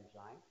make that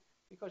enzyme,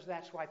 because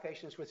that's why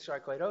patients with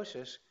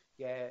sarcoidosis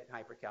get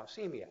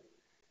hypercalcemia.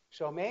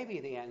 So maybe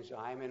the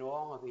enzyme in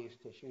all of these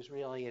tissues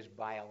really is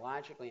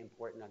biologically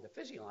important under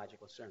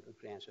physiological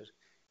circumstances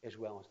as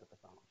well as the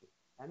pathology.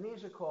 And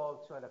these are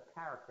called sort of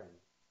paracrine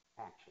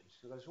actions.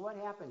 Because what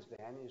happens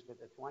then is that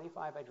the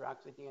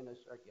 25-hydroxy-D in the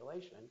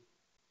circulation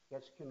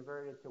gets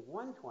converted to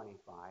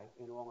 125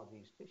 in all of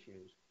these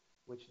tissues,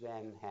 which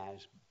then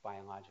has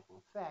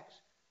biological effects,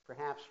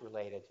 perhaps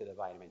related to the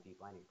vitamin D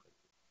binding protein.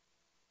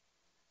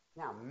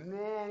 Now,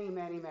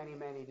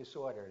 many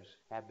disorders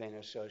have been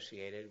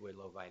associated with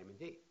low vitamin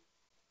D.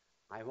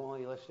 I've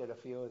only listed a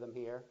few of them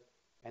here,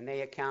 and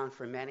they account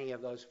for many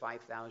of those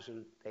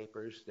 5,000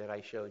 papers that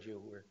I showed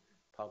you were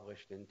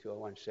published in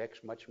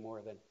 2016, much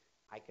more than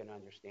I can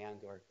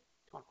understand or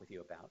talk with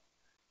you about.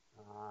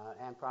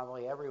 And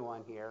probably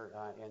everyone here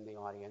in the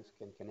audience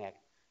can connect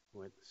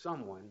with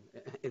someone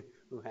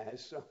who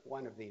has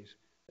one of these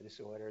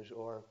disorders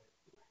or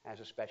has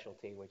a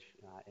specialty which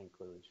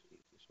includes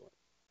these disorders.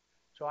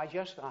 So I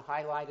just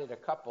highlighted a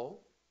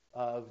couple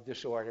of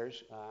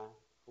disorders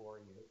for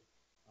you.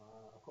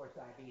 Of course,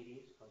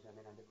 diabetes, because I'm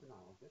an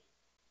endocrinologist.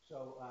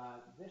 So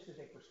this is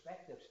a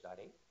prospective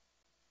study.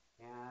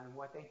 And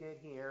what they did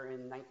here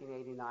in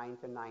 1989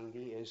 to 90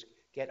 is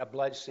get a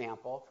blood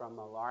sample from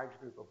a large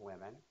group of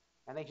women,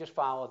 and they just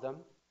followed them.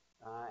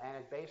 And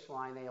at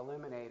baseline, they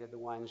eliminated the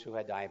ones who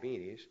had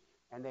diabetes,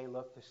 and they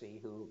looked to see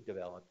who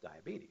developed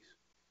diabetes.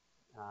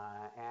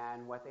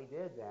 And what they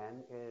did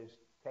then is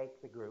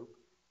take the group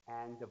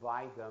and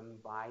divide them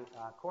by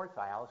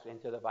quartiles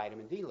into the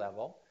vitamin D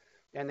level,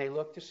 and they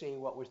looked to see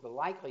what was the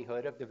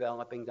likelihood of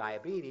developing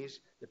diabetes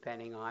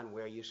depending on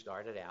where you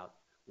started out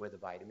with the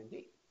vitamin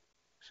D.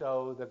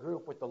 So the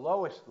group with the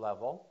lowest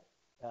level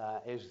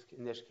is,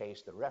 in this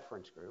case, the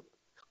reference group,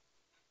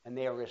 and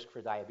their risk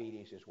for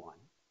diabetes is 1.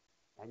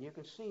 And you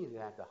can see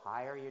that the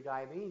higher your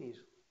diabetes,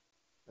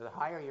 or the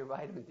higher your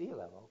vitamin D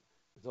level,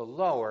 the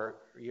lower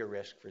your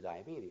risk for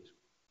diabetes,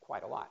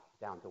 quite a lot,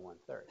 down to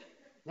 1/3.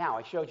 Now,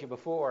 I showed you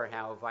before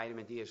how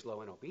vitamin D is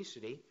low in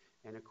obesity,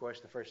 and of course,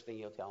 the first thing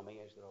you'll tell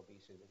me is that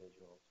obese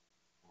individuals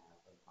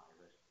have a high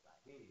risk for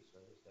diabetes, so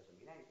this doesn't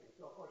mean anything.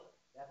 So, of course,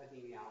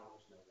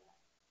 epidemiologists know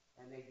that.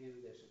 And they do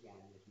this, again,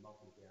 this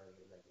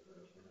multivariate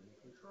regulation, and they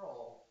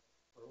control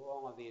for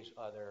all of these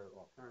other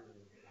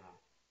alternative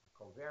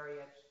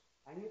covariates.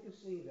 And you can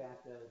see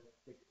that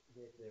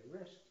the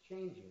risk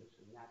changes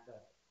and that the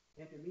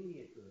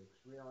intermediate groups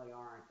really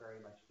aren't very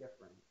much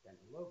different than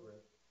the low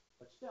group.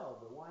 But still,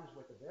 the ones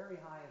with the very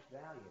highest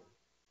value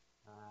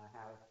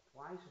have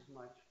twice as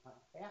much,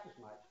 half as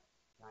much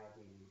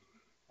diabetes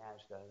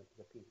as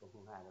the people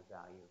who had a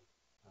value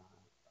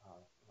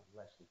of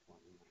less than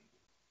 20,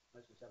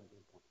 less than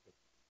 17.6.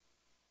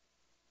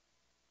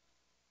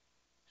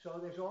 So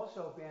there's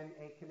also been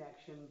a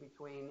connection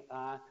between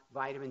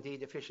vitamin D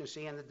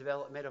deficiency and the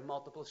development of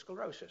multiple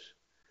sclerosis.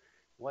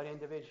 What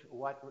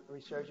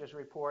researchers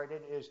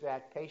reported is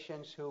that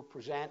patients who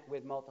present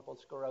with multiple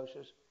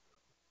sclerosis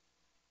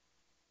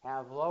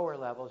have lower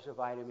levels of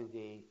vitamin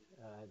D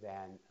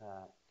than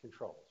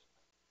controls.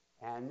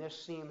 And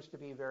this seems to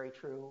be very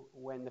true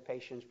when the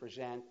patients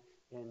present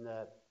in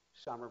the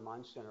summer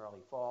months and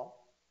early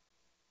fall,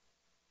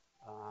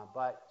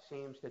 but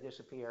seems to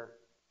disappear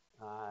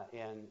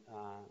in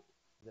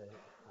the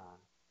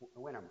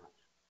winter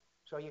months.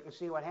 So you can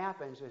see what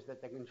happens is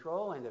that the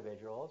control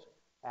individuals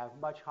have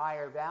much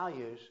higher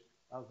values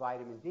of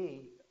vitamin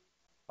D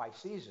by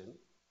season,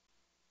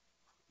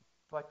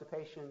 but the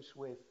patients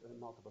with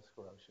multiple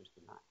sclerosis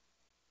do not.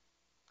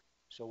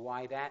 So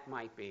why that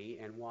might be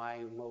and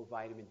why low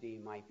vitamin D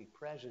might be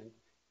present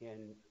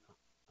in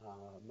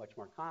much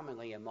more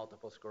commonly in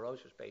multiple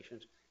sclerosis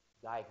patients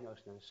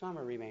diagnosed in the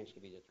summer remains to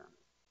be determined.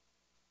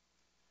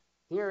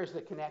 Here is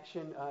the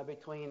connection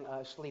between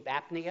sleep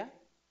apnea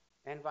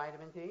and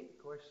vitamin D.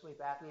 Of course, sleep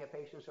apnea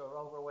patients who are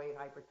overweight,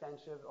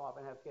 hypertensive,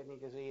 often have kidney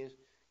disease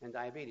and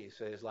diabetes,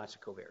 so there's lots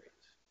of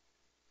covariance.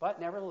 But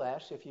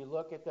nevertheless, if you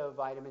look at the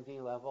vitamin D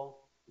level,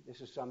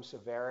 this is some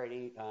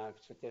severity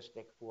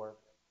statistic for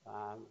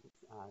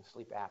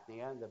sleep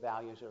apnea. The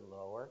values are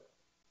lower.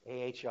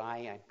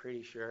 AHI, I'm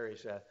pretty sure,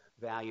 is a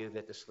value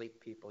that the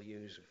sleep people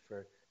use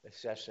for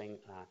assessing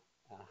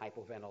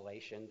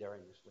hypoventilation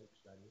during the sleep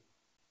study.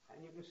 And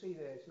you can see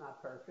that it's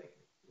not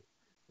perfect,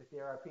 that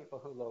there are people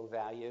who low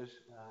values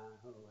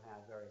who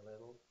have very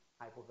little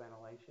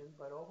hypoventilation,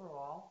 but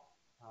overall,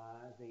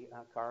 the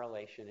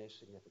correlation is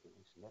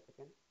significantly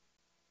significant.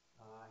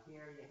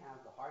 Here you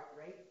have the heart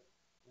rate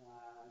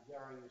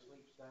during the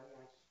sleep study,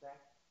 I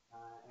suspect,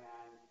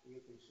 and you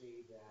can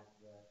see that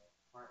the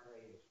heart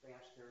rate is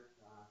faster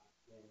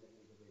in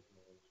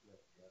individuals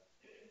with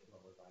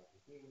lower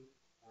vitamin D.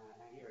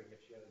 And here it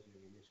just shows you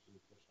in this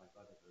group, just like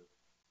other groups,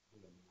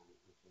 the amount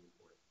is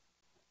important.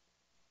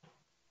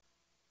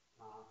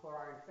 For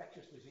our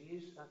infectious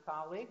disease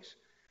colleagues,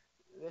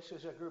 this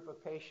is a group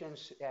of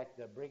patients at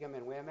the Brigham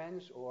and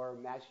Women's or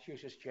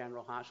Massachusetts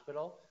General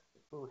Hospital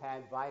who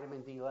had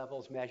vitamin D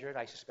levels measured.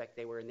 I suspect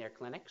they were in their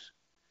clinics.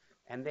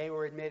 And they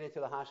were admitted to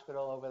the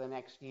hospital over the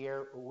next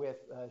year with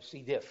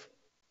C. diff.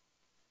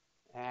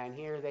 And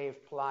here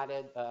they've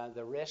plotted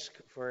the risk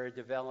for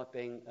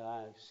developing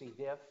C.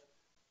 diff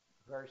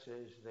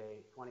versus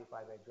the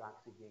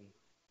 25-hydroxy-D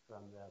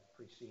from the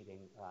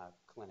preceding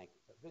clinic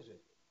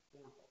visit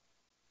sample.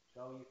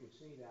 So you can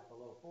see that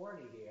below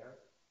 40 here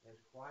is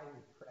quite an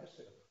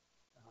impressive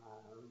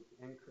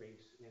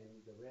increase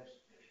in the risk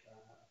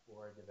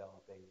for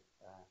developing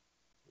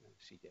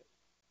C. diff.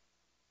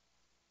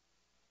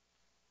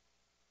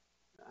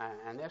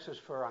 And this is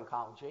for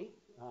oncology.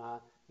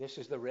 This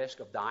is the risk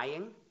of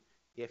dying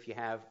if you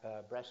have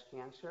breast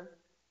cancer.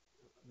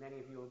 Many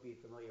of you will be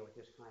familiar with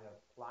this kind of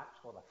plot. It's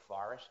called a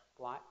forest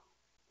plot,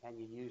 and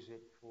you use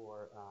it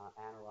for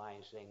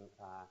analyzing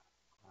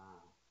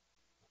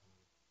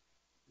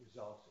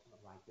results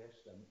like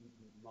this,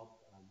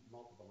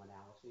 multiple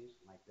analyses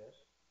like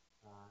this.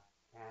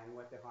 And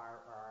what there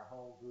are a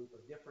whole group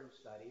of different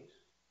studies,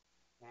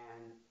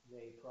 and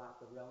they plot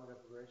the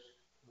relative risk,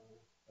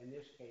 in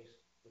this case,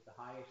 with the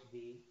highest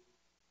D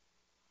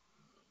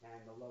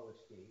and the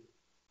lowest D.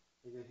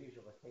 There's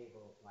usually a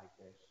table like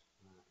this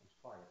as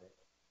part of it.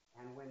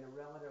 And when the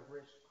relative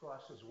risk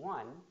crosses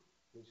 1,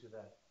 this is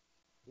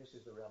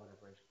the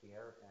relative risk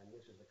here, and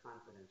this is the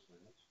confidence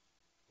limits.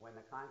 When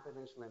the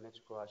confidence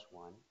limits cross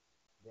 1,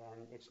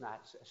 then it's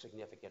not a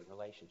significant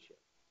relationship.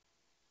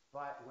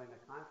 But when the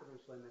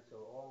confidence limits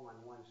are all on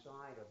one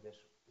side of this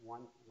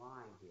one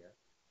line here,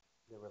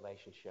 the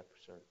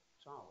relationships are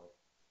solid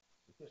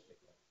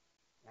statistically.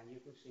 And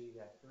you can see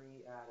that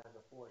 3 out of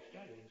the 4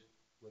 studies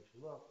which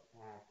looked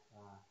at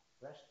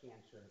breast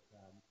cancer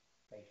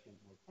patient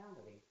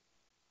mortality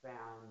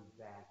found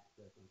that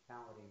the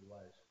mortality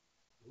was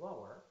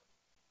lower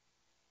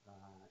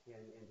in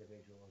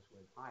individuals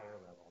with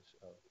higher levels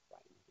of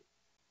vitamin D.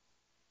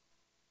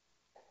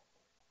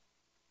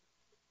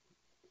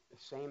 The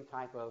same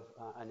type of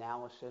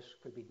analysis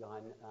could be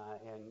done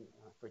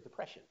for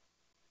depression.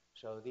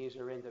 So these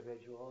are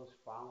individuals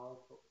followed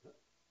for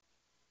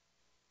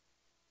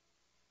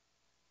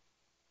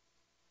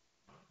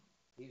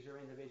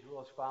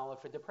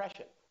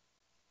depression.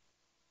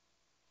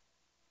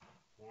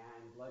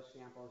 And blood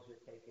samples are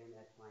taken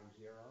at time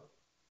 0,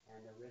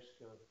 and the risk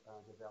of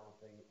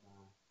developing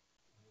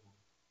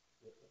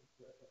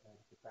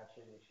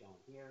depression is shown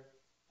here.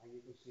 And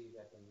you can see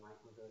that the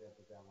likelihood of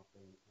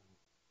developing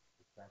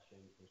depression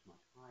is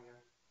much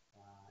higher,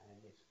 and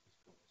it's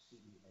called the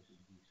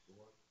CESD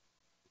score,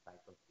 the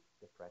type of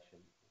depression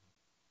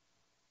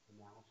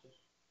analysis.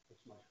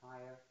 It's much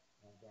higher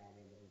than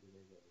in the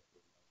individuals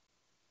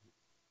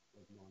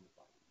with normal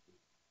vitamin D.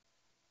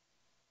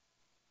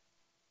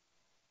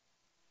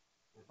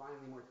 And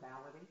finally,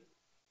 mortality.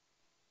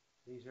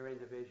 These are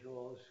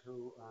individuals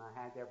who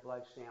had their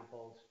blood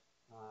samples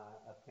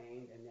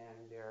obtained, and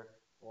then their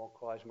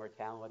all-cause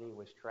mortality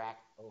was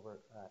tracked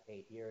over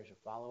 8 years of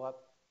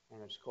follow-up,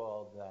 and it's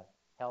called the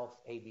Health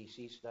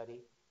ABC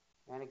study.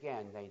 And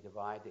again, they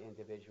divide the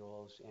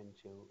individuals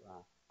into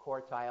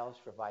quartiles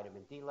for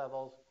vitamin D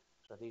levels.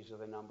 So these are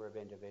the number of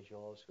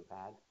individuals who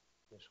had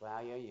this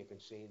value. You can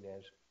see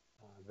there's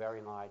a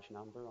very large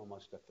number,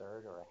 almost a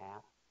third or a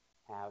half,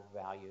 have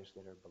values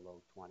that are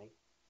below 20.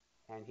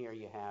 And here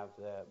you have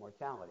the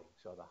mortality.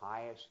 So the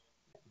highest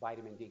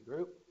vitamin D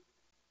group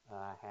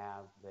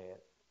have the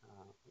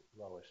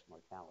lowest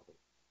mortality.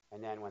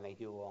 And then when they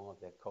do all of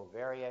the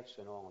covariates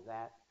and all of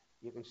that,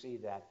 you can see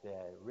that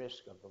the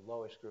risk of the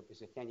lowest group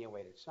is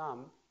attenuated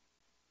some,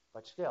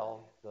 but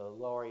still, the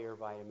lower your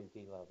vitamin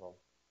D level,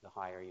 the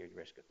higher your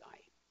risk of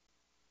dying.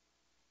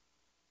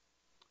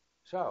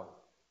 So,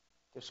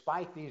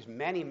 despite these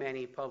many,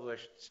 many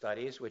published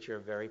studies, which are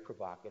very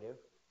provocative,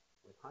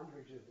 with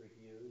hundreds of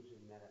reviews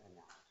and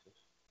meta-analysis,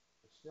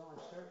 it's still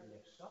uncertain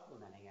if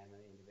supplementing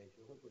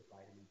individuals with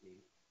vitamin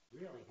D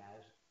really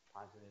has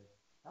positive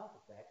health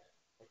effects,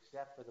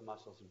 except for the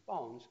muscles and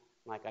bones,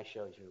 like I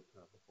showed you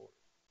before.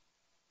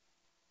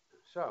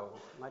 So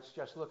let's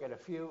just look at a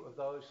few of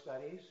those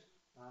studies.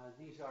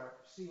 These are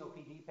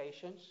COPD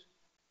patients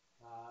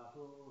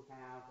who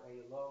have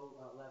a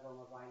low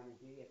level of vitamin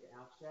D at the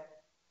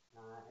outset,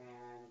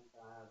 and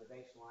the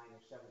baseline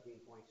is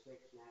 17.6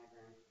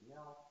 nanograms per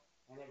mil,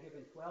 and they're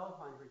given 1,200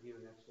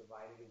 units of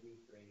vitamin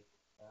D3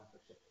 for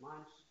 6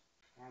 months,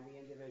 and the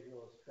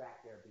individuals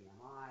track their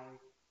BMI,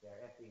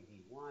 their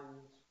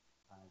FEV1s,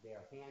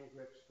 their hand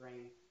grip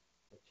strength,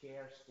 the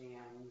chair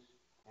stands,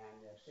 and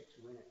their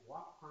 6-minute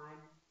walk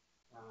time.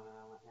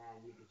 And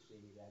you can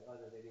see that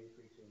other than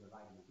increasing the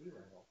vitamin D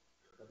level,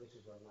 so this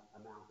is an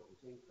amount that was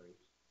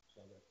increased,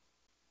 so the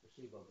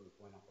placebo group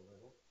went up a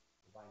little,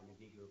 the vitamin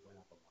D group went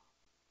up a lot.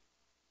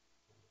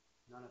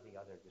 None of the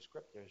other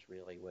descriptors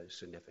really was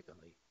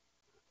significantly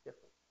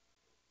different.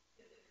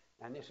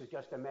 And this is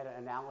just a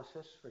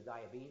meta-analysis for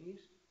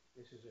diabetes.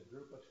 This is a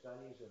group of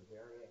studies of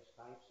various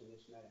types. In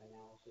this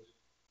meta-analysis,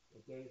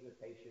 it gave the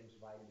patients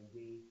vitamin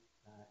D,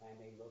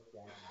 and they looked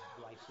at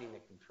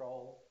glycemic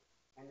control.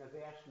 And the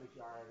vast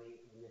majority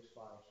in this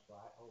forest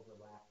plot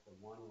overlapped the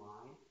one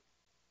line,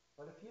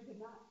 but a few did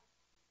not.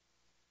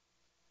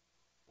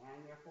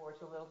 And therefore,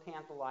 it's a little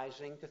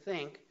tantalizing to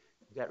think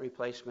that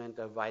replacement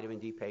of vitamin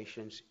D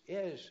patients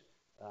is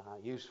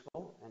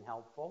useful and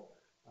helpful.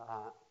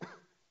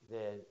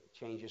 The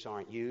changes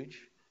aren't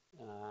huge,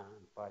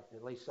 but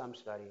at least some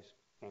studies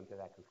came to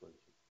that conclusion.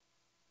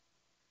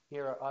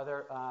 Here are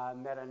other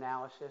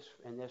meta-analysis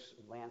in this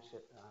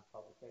Lancet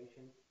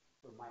publication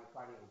for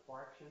myocardial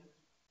infarction,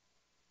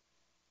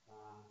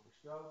 for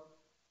stroke,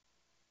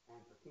 and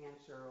for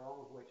cancer,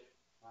 all of which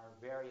are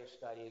various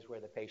studies where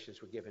the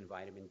patients were given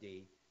vitamin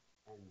D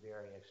and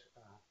various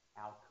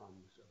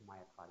outcomes of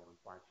myocardial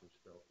infarction,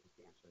 stroke, and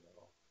cancer. They're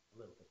all a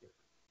little bit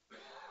different.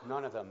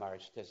 None of them are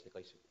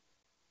statistically significant.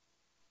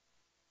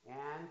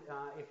 And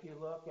if you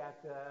look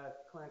at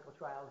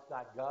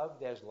clinicaltrials.gov,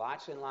 there's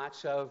lots and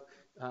lots of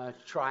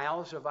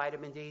trials of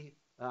vitamin D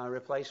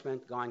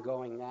replacement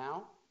ongoing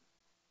now.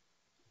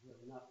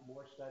 There's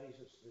more studies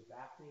of sleep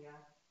apnea,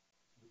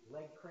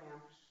 leg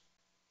cramps,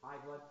 high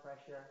blood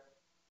pressure,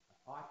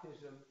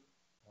 autism,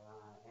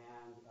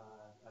 and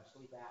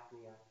sleep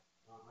apnea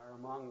are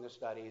among the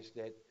studies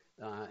that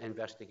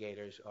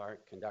investigators are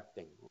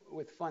conducting,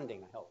 with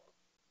funding, I hope.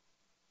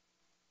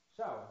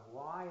 So,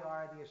 why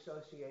are the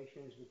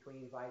associations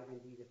between vitamin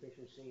D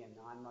deficiency and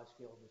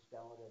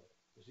non-musculoskeletal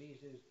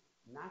diseases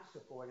not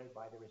supported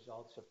by the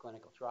results of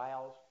clinical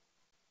trials?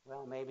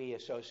 Well, maybe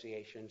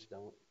associations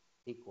don't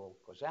equal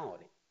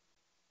causality.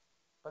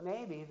 But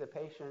maybe the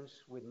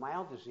patients with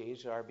mild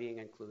disease are being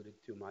included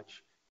too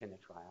much in the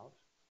trials.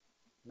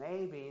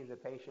 Maybe the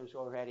patients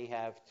already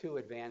have too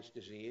advanced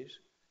disease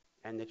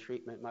and the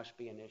treatment must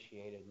be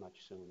initiated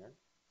much sooner.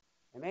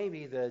 And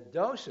maybe the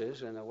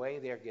doses and the way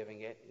they're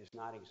giving it is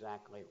not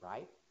exactly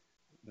right.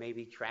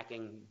 Maybe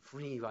tracking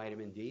free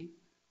vitamin D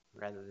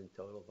rather than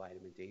total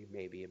vitamin D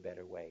may be a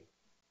better way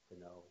to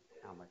know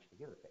how much to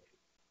give a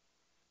patient.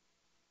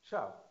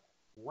 So,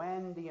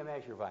 when do you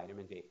measure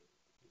vitamin D?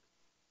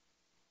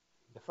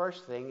 The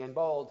first thing in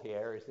bold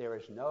here is there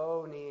is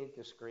no need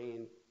to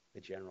screen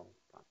the general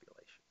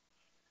population.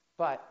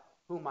 But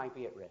who might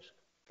be at risk?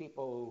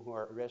 People who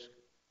are at risk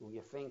who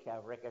you think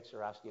have rickets or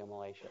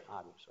osteomalacia,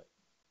 obviously.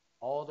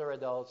 Older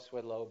adults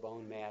with low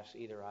bone mass,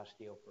 either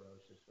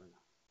osteoporosis or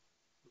not.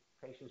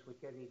 Patients with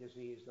kidney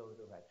disease, those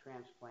who have had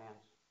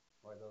transplants,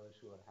 or those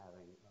who are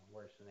having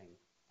worsening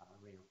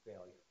renal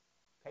failure.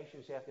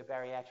 Patients after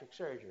bariatric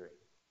surgery,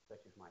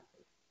 such as my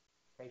patient.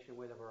 Patient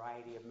with a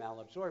variety of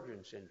malabsorption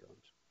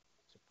syndromes,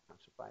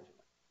 not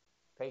surprisingly.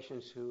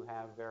 Patients who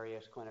have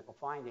various clinical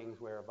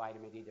findings where a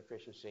vitamin D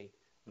deficiency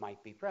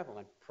might be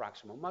prevalent,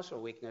 proximal muscle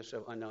weakness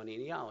of unknown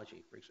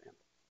etiology, for example.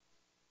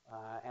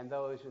 And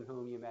those in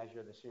whom you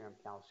measure the serum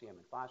calcium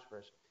and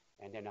phosphorus,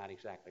 and they're not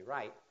exactly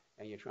right,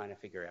 and you're trying to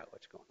figure out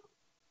what's going on.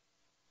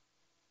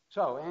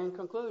 So, in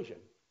conclusion,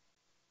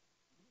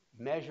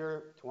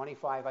 measure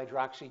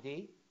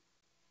 25-hydroxy-D,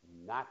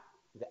 not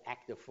the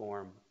active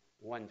form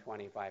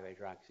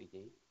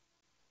 1,25-hydroxy-D,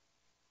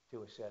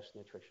 to assess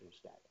nutritional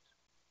status.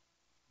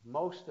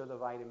 Most of the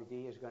vitamin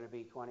D is going to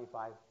be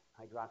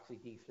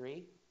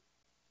 25-hydroxy-D3,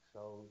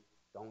 so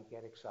don't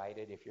get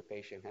excited if your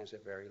patient has a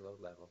very low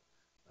level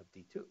of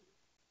D2.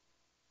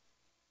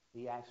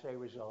 The assay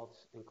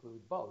results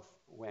include both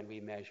when we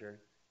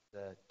measure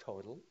the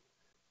total,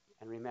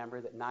 and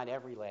remember that not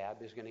every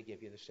lab is going to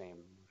give you the same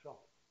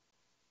result.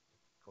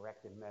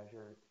 Corrected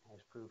measure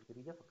has proved to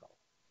be difficult,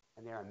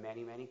 and there are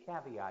many, many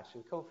caveats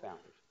and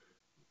co-founders.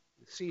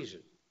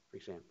 Season, for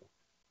example.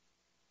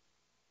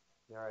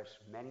 There are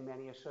many,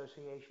 many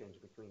associations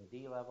between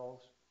D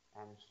levels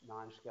and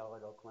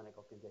non-skeletal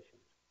clinical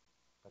conditions,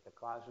 but the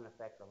cause and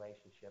effect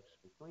relationships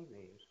between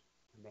these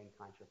remain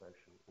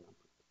controversial and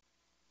unproven.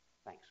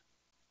 Thanks.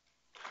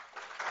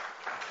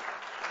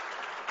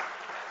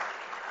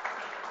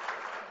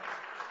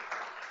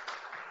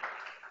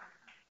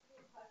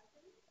 Any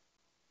questions?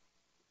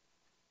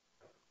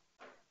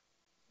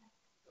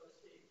 So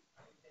Steve,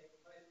 are you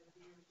taking vitamin D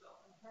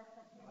yourself?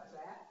 What's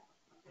that?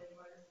 You take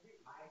vitamin D?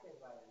 I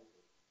take vitamin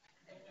D.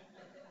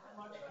 How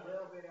much? A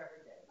little bit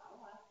every day, not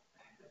a lot.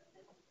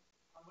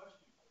 How much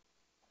do you take?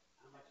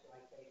 How much do I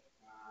take?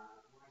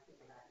 When I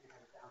think about it, I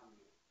have 1,000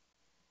 units.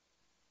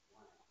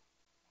 1 hour.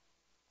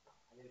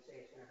 I didn't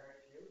say it's going to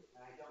hurt you,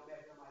 and I don't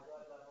measure my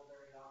blood level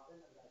very often,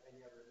 and I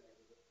never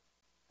measured it.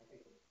 I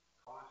think the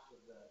cost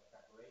of the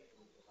preparation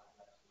is a lot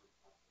less than it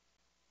costs.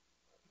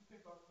 You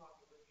think our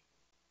population,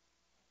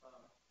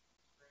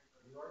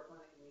 Your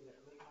clinic, you mean the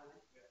Lee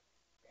clinic? Yeah.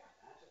 Yeah,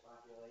 that's a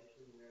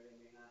population where they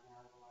may not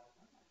have a lot of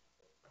sunlight.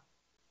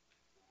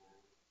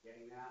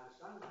 Getting them out of the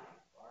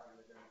sunlight, far in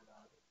the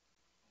dermatology,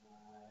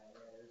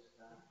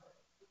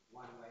 is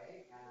one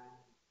way,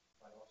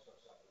 but also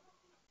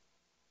supplementing.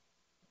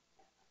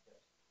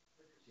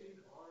 have you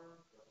seen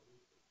our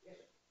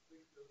Yes,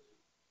 big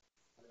doses?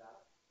 what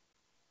about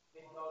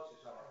big doses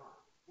over time?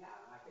 Yeah,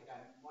 and I think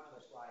one of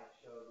the slides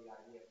showed the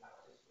idea of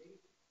toxicity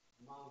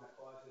among the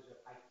causes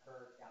of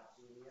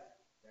hypercalcemia,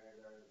 very,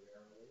 very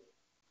rarely,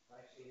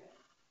 but I've seen it.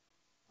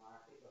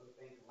 People who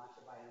think lots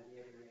of vitamin D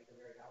are going to make them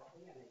very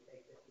healthy, and they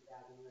take 50,000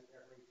 units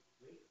every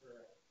week for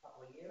a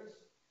couple of years,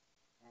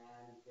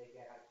 and they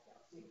get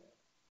hypercalcemia.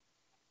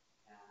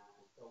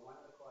 So one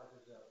of the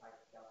causes of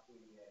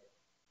hypercalcemia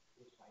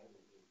is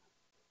vitamin D.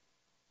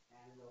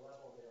 And the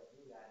level that it'll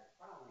do that is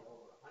probably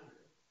over 100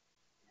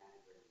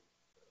 nanograms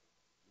per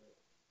mil.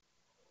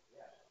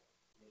 Yes,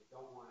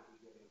 don't want to be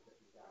giving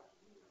 50,000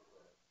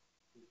 for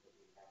people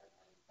who haven't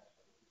had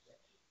intestinal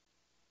resection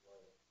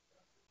or who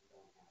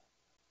don't have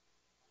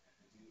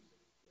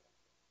diseases yet.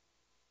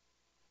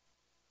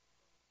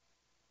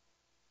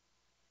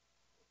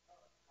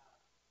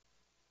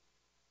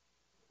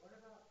 What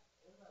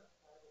about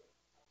private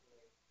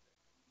populations?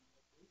 I mean,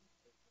 obese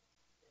patients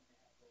tend to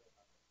have lower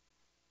levels.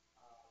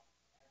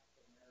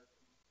 African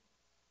Americans and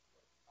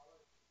people of color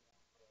tend to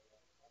have lower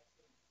levels. I've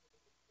seen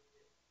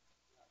single-digit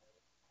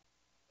levels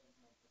in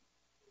infants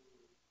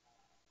who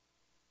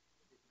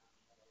did not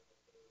know that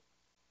they were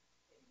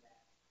in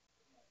that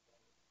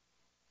range.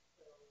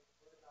 So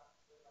what about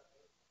those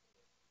populations?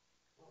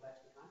 Well, that's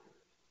the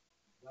controversy.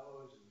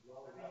 Those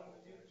low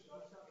levels are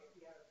associated. If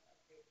you have a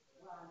patient with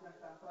Well, I'm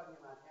talking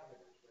about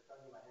evidence. We're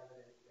talking about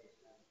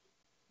evidence-based medicine.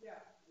 yeah,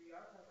 we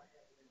are talking about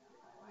evidence.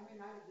 I mean,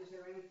 is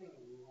there anything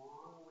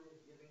wrong with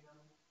giving them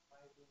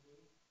vitamin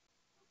D?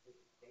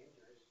 It's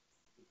dangerous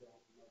if you don't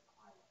make a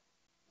high level.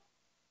 No.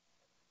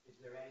 Is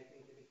there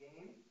anything to be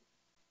gained?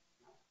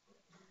 No.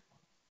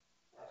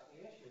 That's the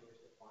issue, is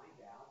to find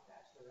out.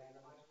 That's the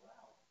randomized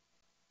trial.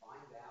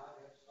 Find out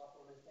if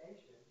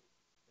supplementation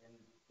in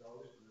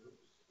those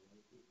groups, in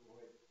the people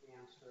with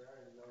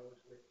cancer and those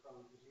with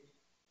Crohn's disease,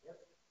 if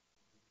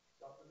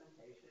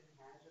supplementation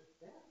has a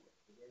benefit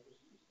to their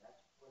disease. That's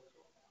what it's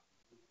all about.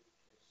 There's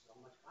so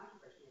much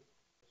controversy.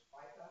 There's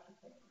 5,000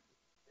 papers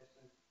just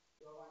in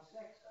 1216.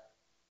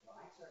 Well,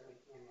 I certainly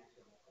can't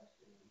answer that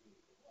question in a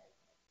meaningful way.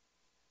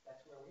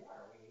 That's where we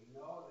are. We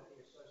know that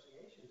the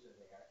associations are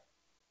there,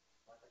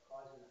 but the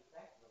cause and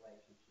effect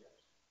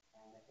relationships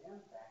and the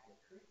impact of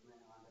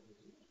treatment on the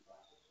disease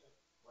process are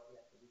what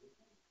yet to be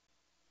determined.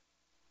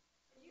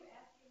 Are you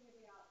asking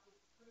about the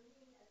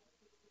screening as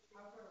opposed to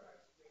treatment? I'm talking about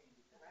screening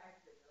because I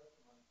actually know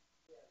someone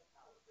who has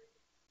college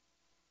pregnancy.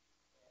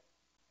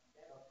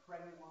 A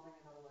pregnant woman,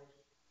 in other words?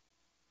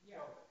 Yeah,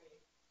 I mean,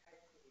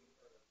 actually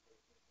infertile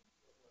patients and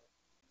so forth.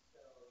 And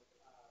so,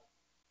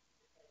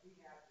 and we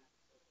have these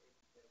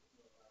associations that we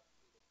know about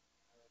too.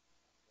 Our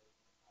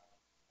population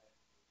about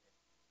vitamin D.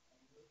 And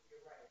you're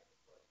right, of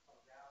course,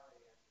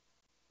 causality and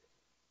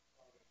different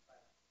organ,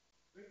 but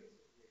rickets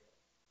is real.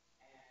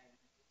 And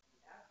if you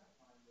have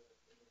someone with a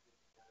single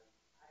digit value,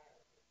 I have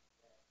a patient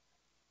that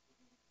we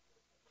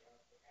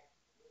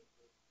actually really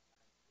good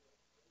times good.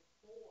 It was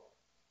 4.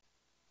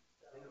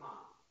 So In the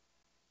mom.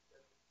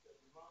 the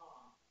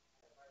mom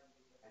had a vitamin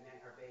D. And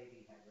then her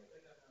baby had No,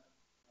 rickets.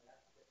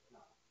 that's different.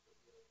 No. This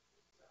is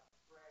a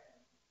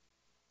friend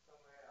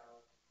somewhere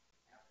else,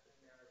 African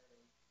American,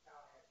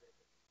 child had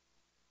rickets.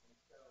 And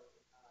so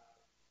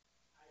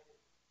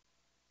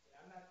and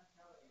I'm not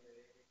telling you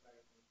that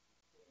everybody needs to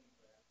be seen,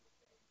 but I'm just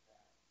saying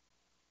that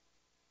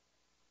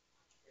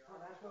there Well,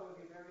 are. that's what would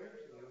be very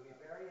interesting. It would be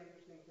very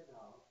interesting to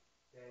know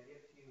that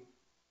if you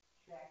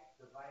check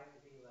the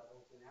vitamin D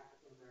levels in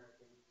African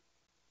American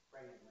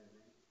pregnant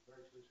women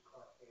versus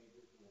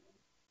Caucasian women,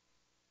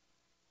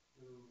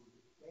 do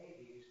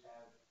babies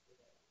have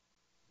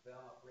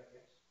developed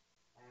rickets?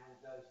 And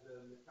does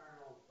the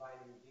maternal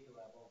vitamin D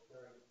level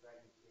during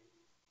pregnancy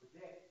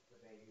predict the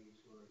babies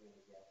who are going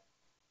to get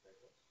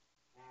rickets?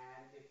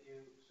 And if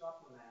you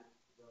supplement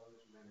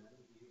those women,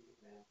 do you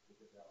prevent the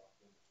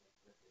development of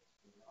rickets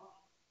in their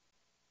offspring?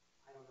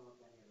 I don't know if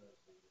any of those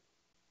things are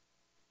true.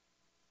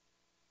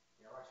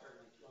 There are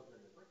certainly children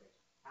with rickets.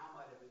 How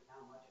much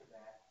of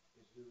that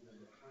is due to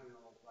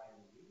maternal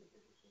vitamin D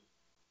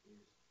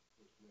deficiency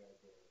is where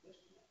they're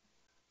disconnected.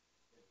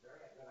 It's a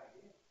very good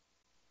idea.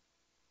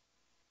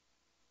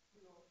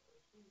 You know, it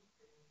seems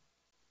to me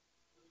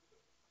just a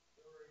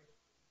very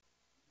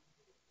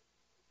unusual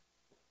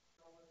situation.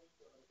 So many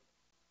studies,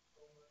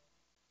 so much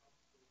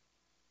competition.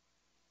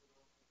 You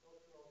know, and go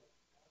through all this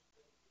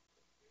aspect of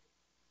the case.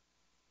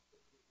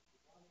 But the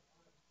bottom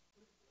line,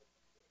 pretty much,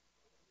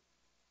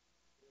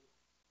 is the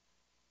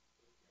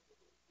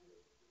typical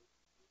case is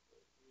the association of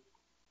such the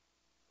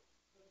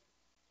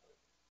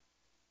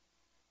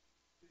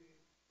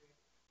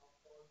how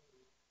far the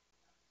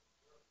African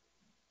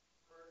American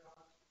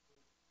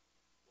paradoxically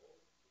both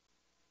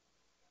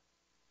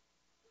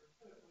there's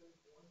certainly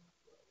one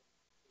study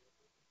that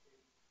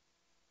indicates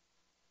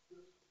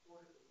just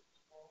sort of a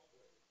small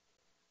study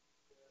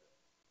that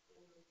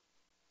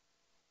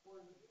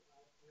supported the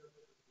idea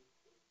that it is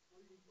a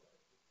free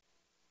vitamin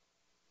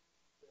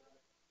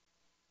that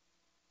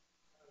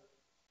has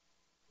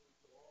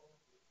resolved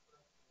the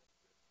breast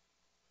cancer.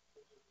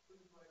 That the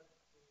free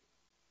vitamin D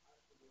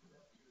actually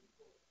ruptured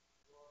both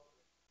lung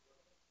and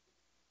breast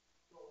cancer.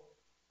 So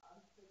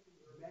I'm thinking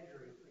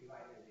Measuring free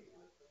vitamin D.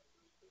 a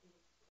systemic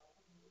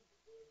problem with the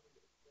way we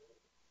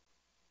approach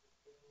the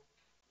general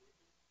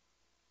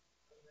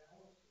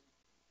analysis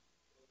of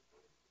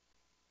cases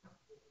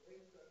that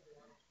based on the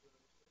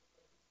experts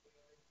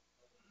understanding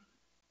of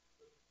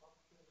the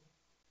function,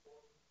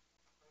 importance,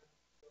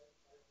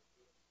 subtype of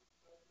the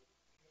receptor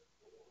and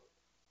or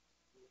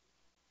the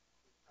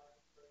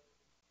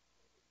concentration of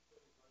the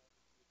free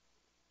vitamin D.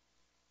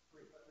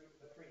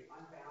 The free,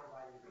 unbound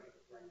vitamin D.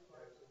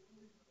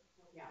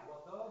 Yeah,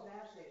 well, those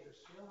assays are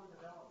still in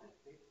development.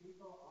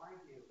 People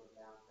argue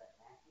about the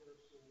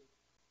accuracy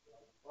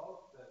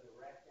both the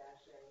direct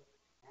assay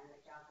and the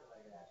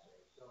calculated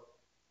assay. So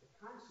the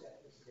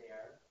concept is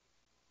there,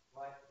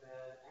 but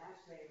the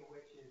assay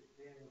which has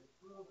been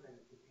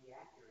proven to be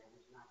accurate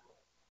is not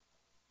there.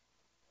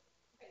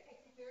 Okay, thank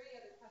you. Is there any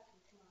other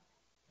questions?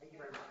 Thank you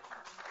very much.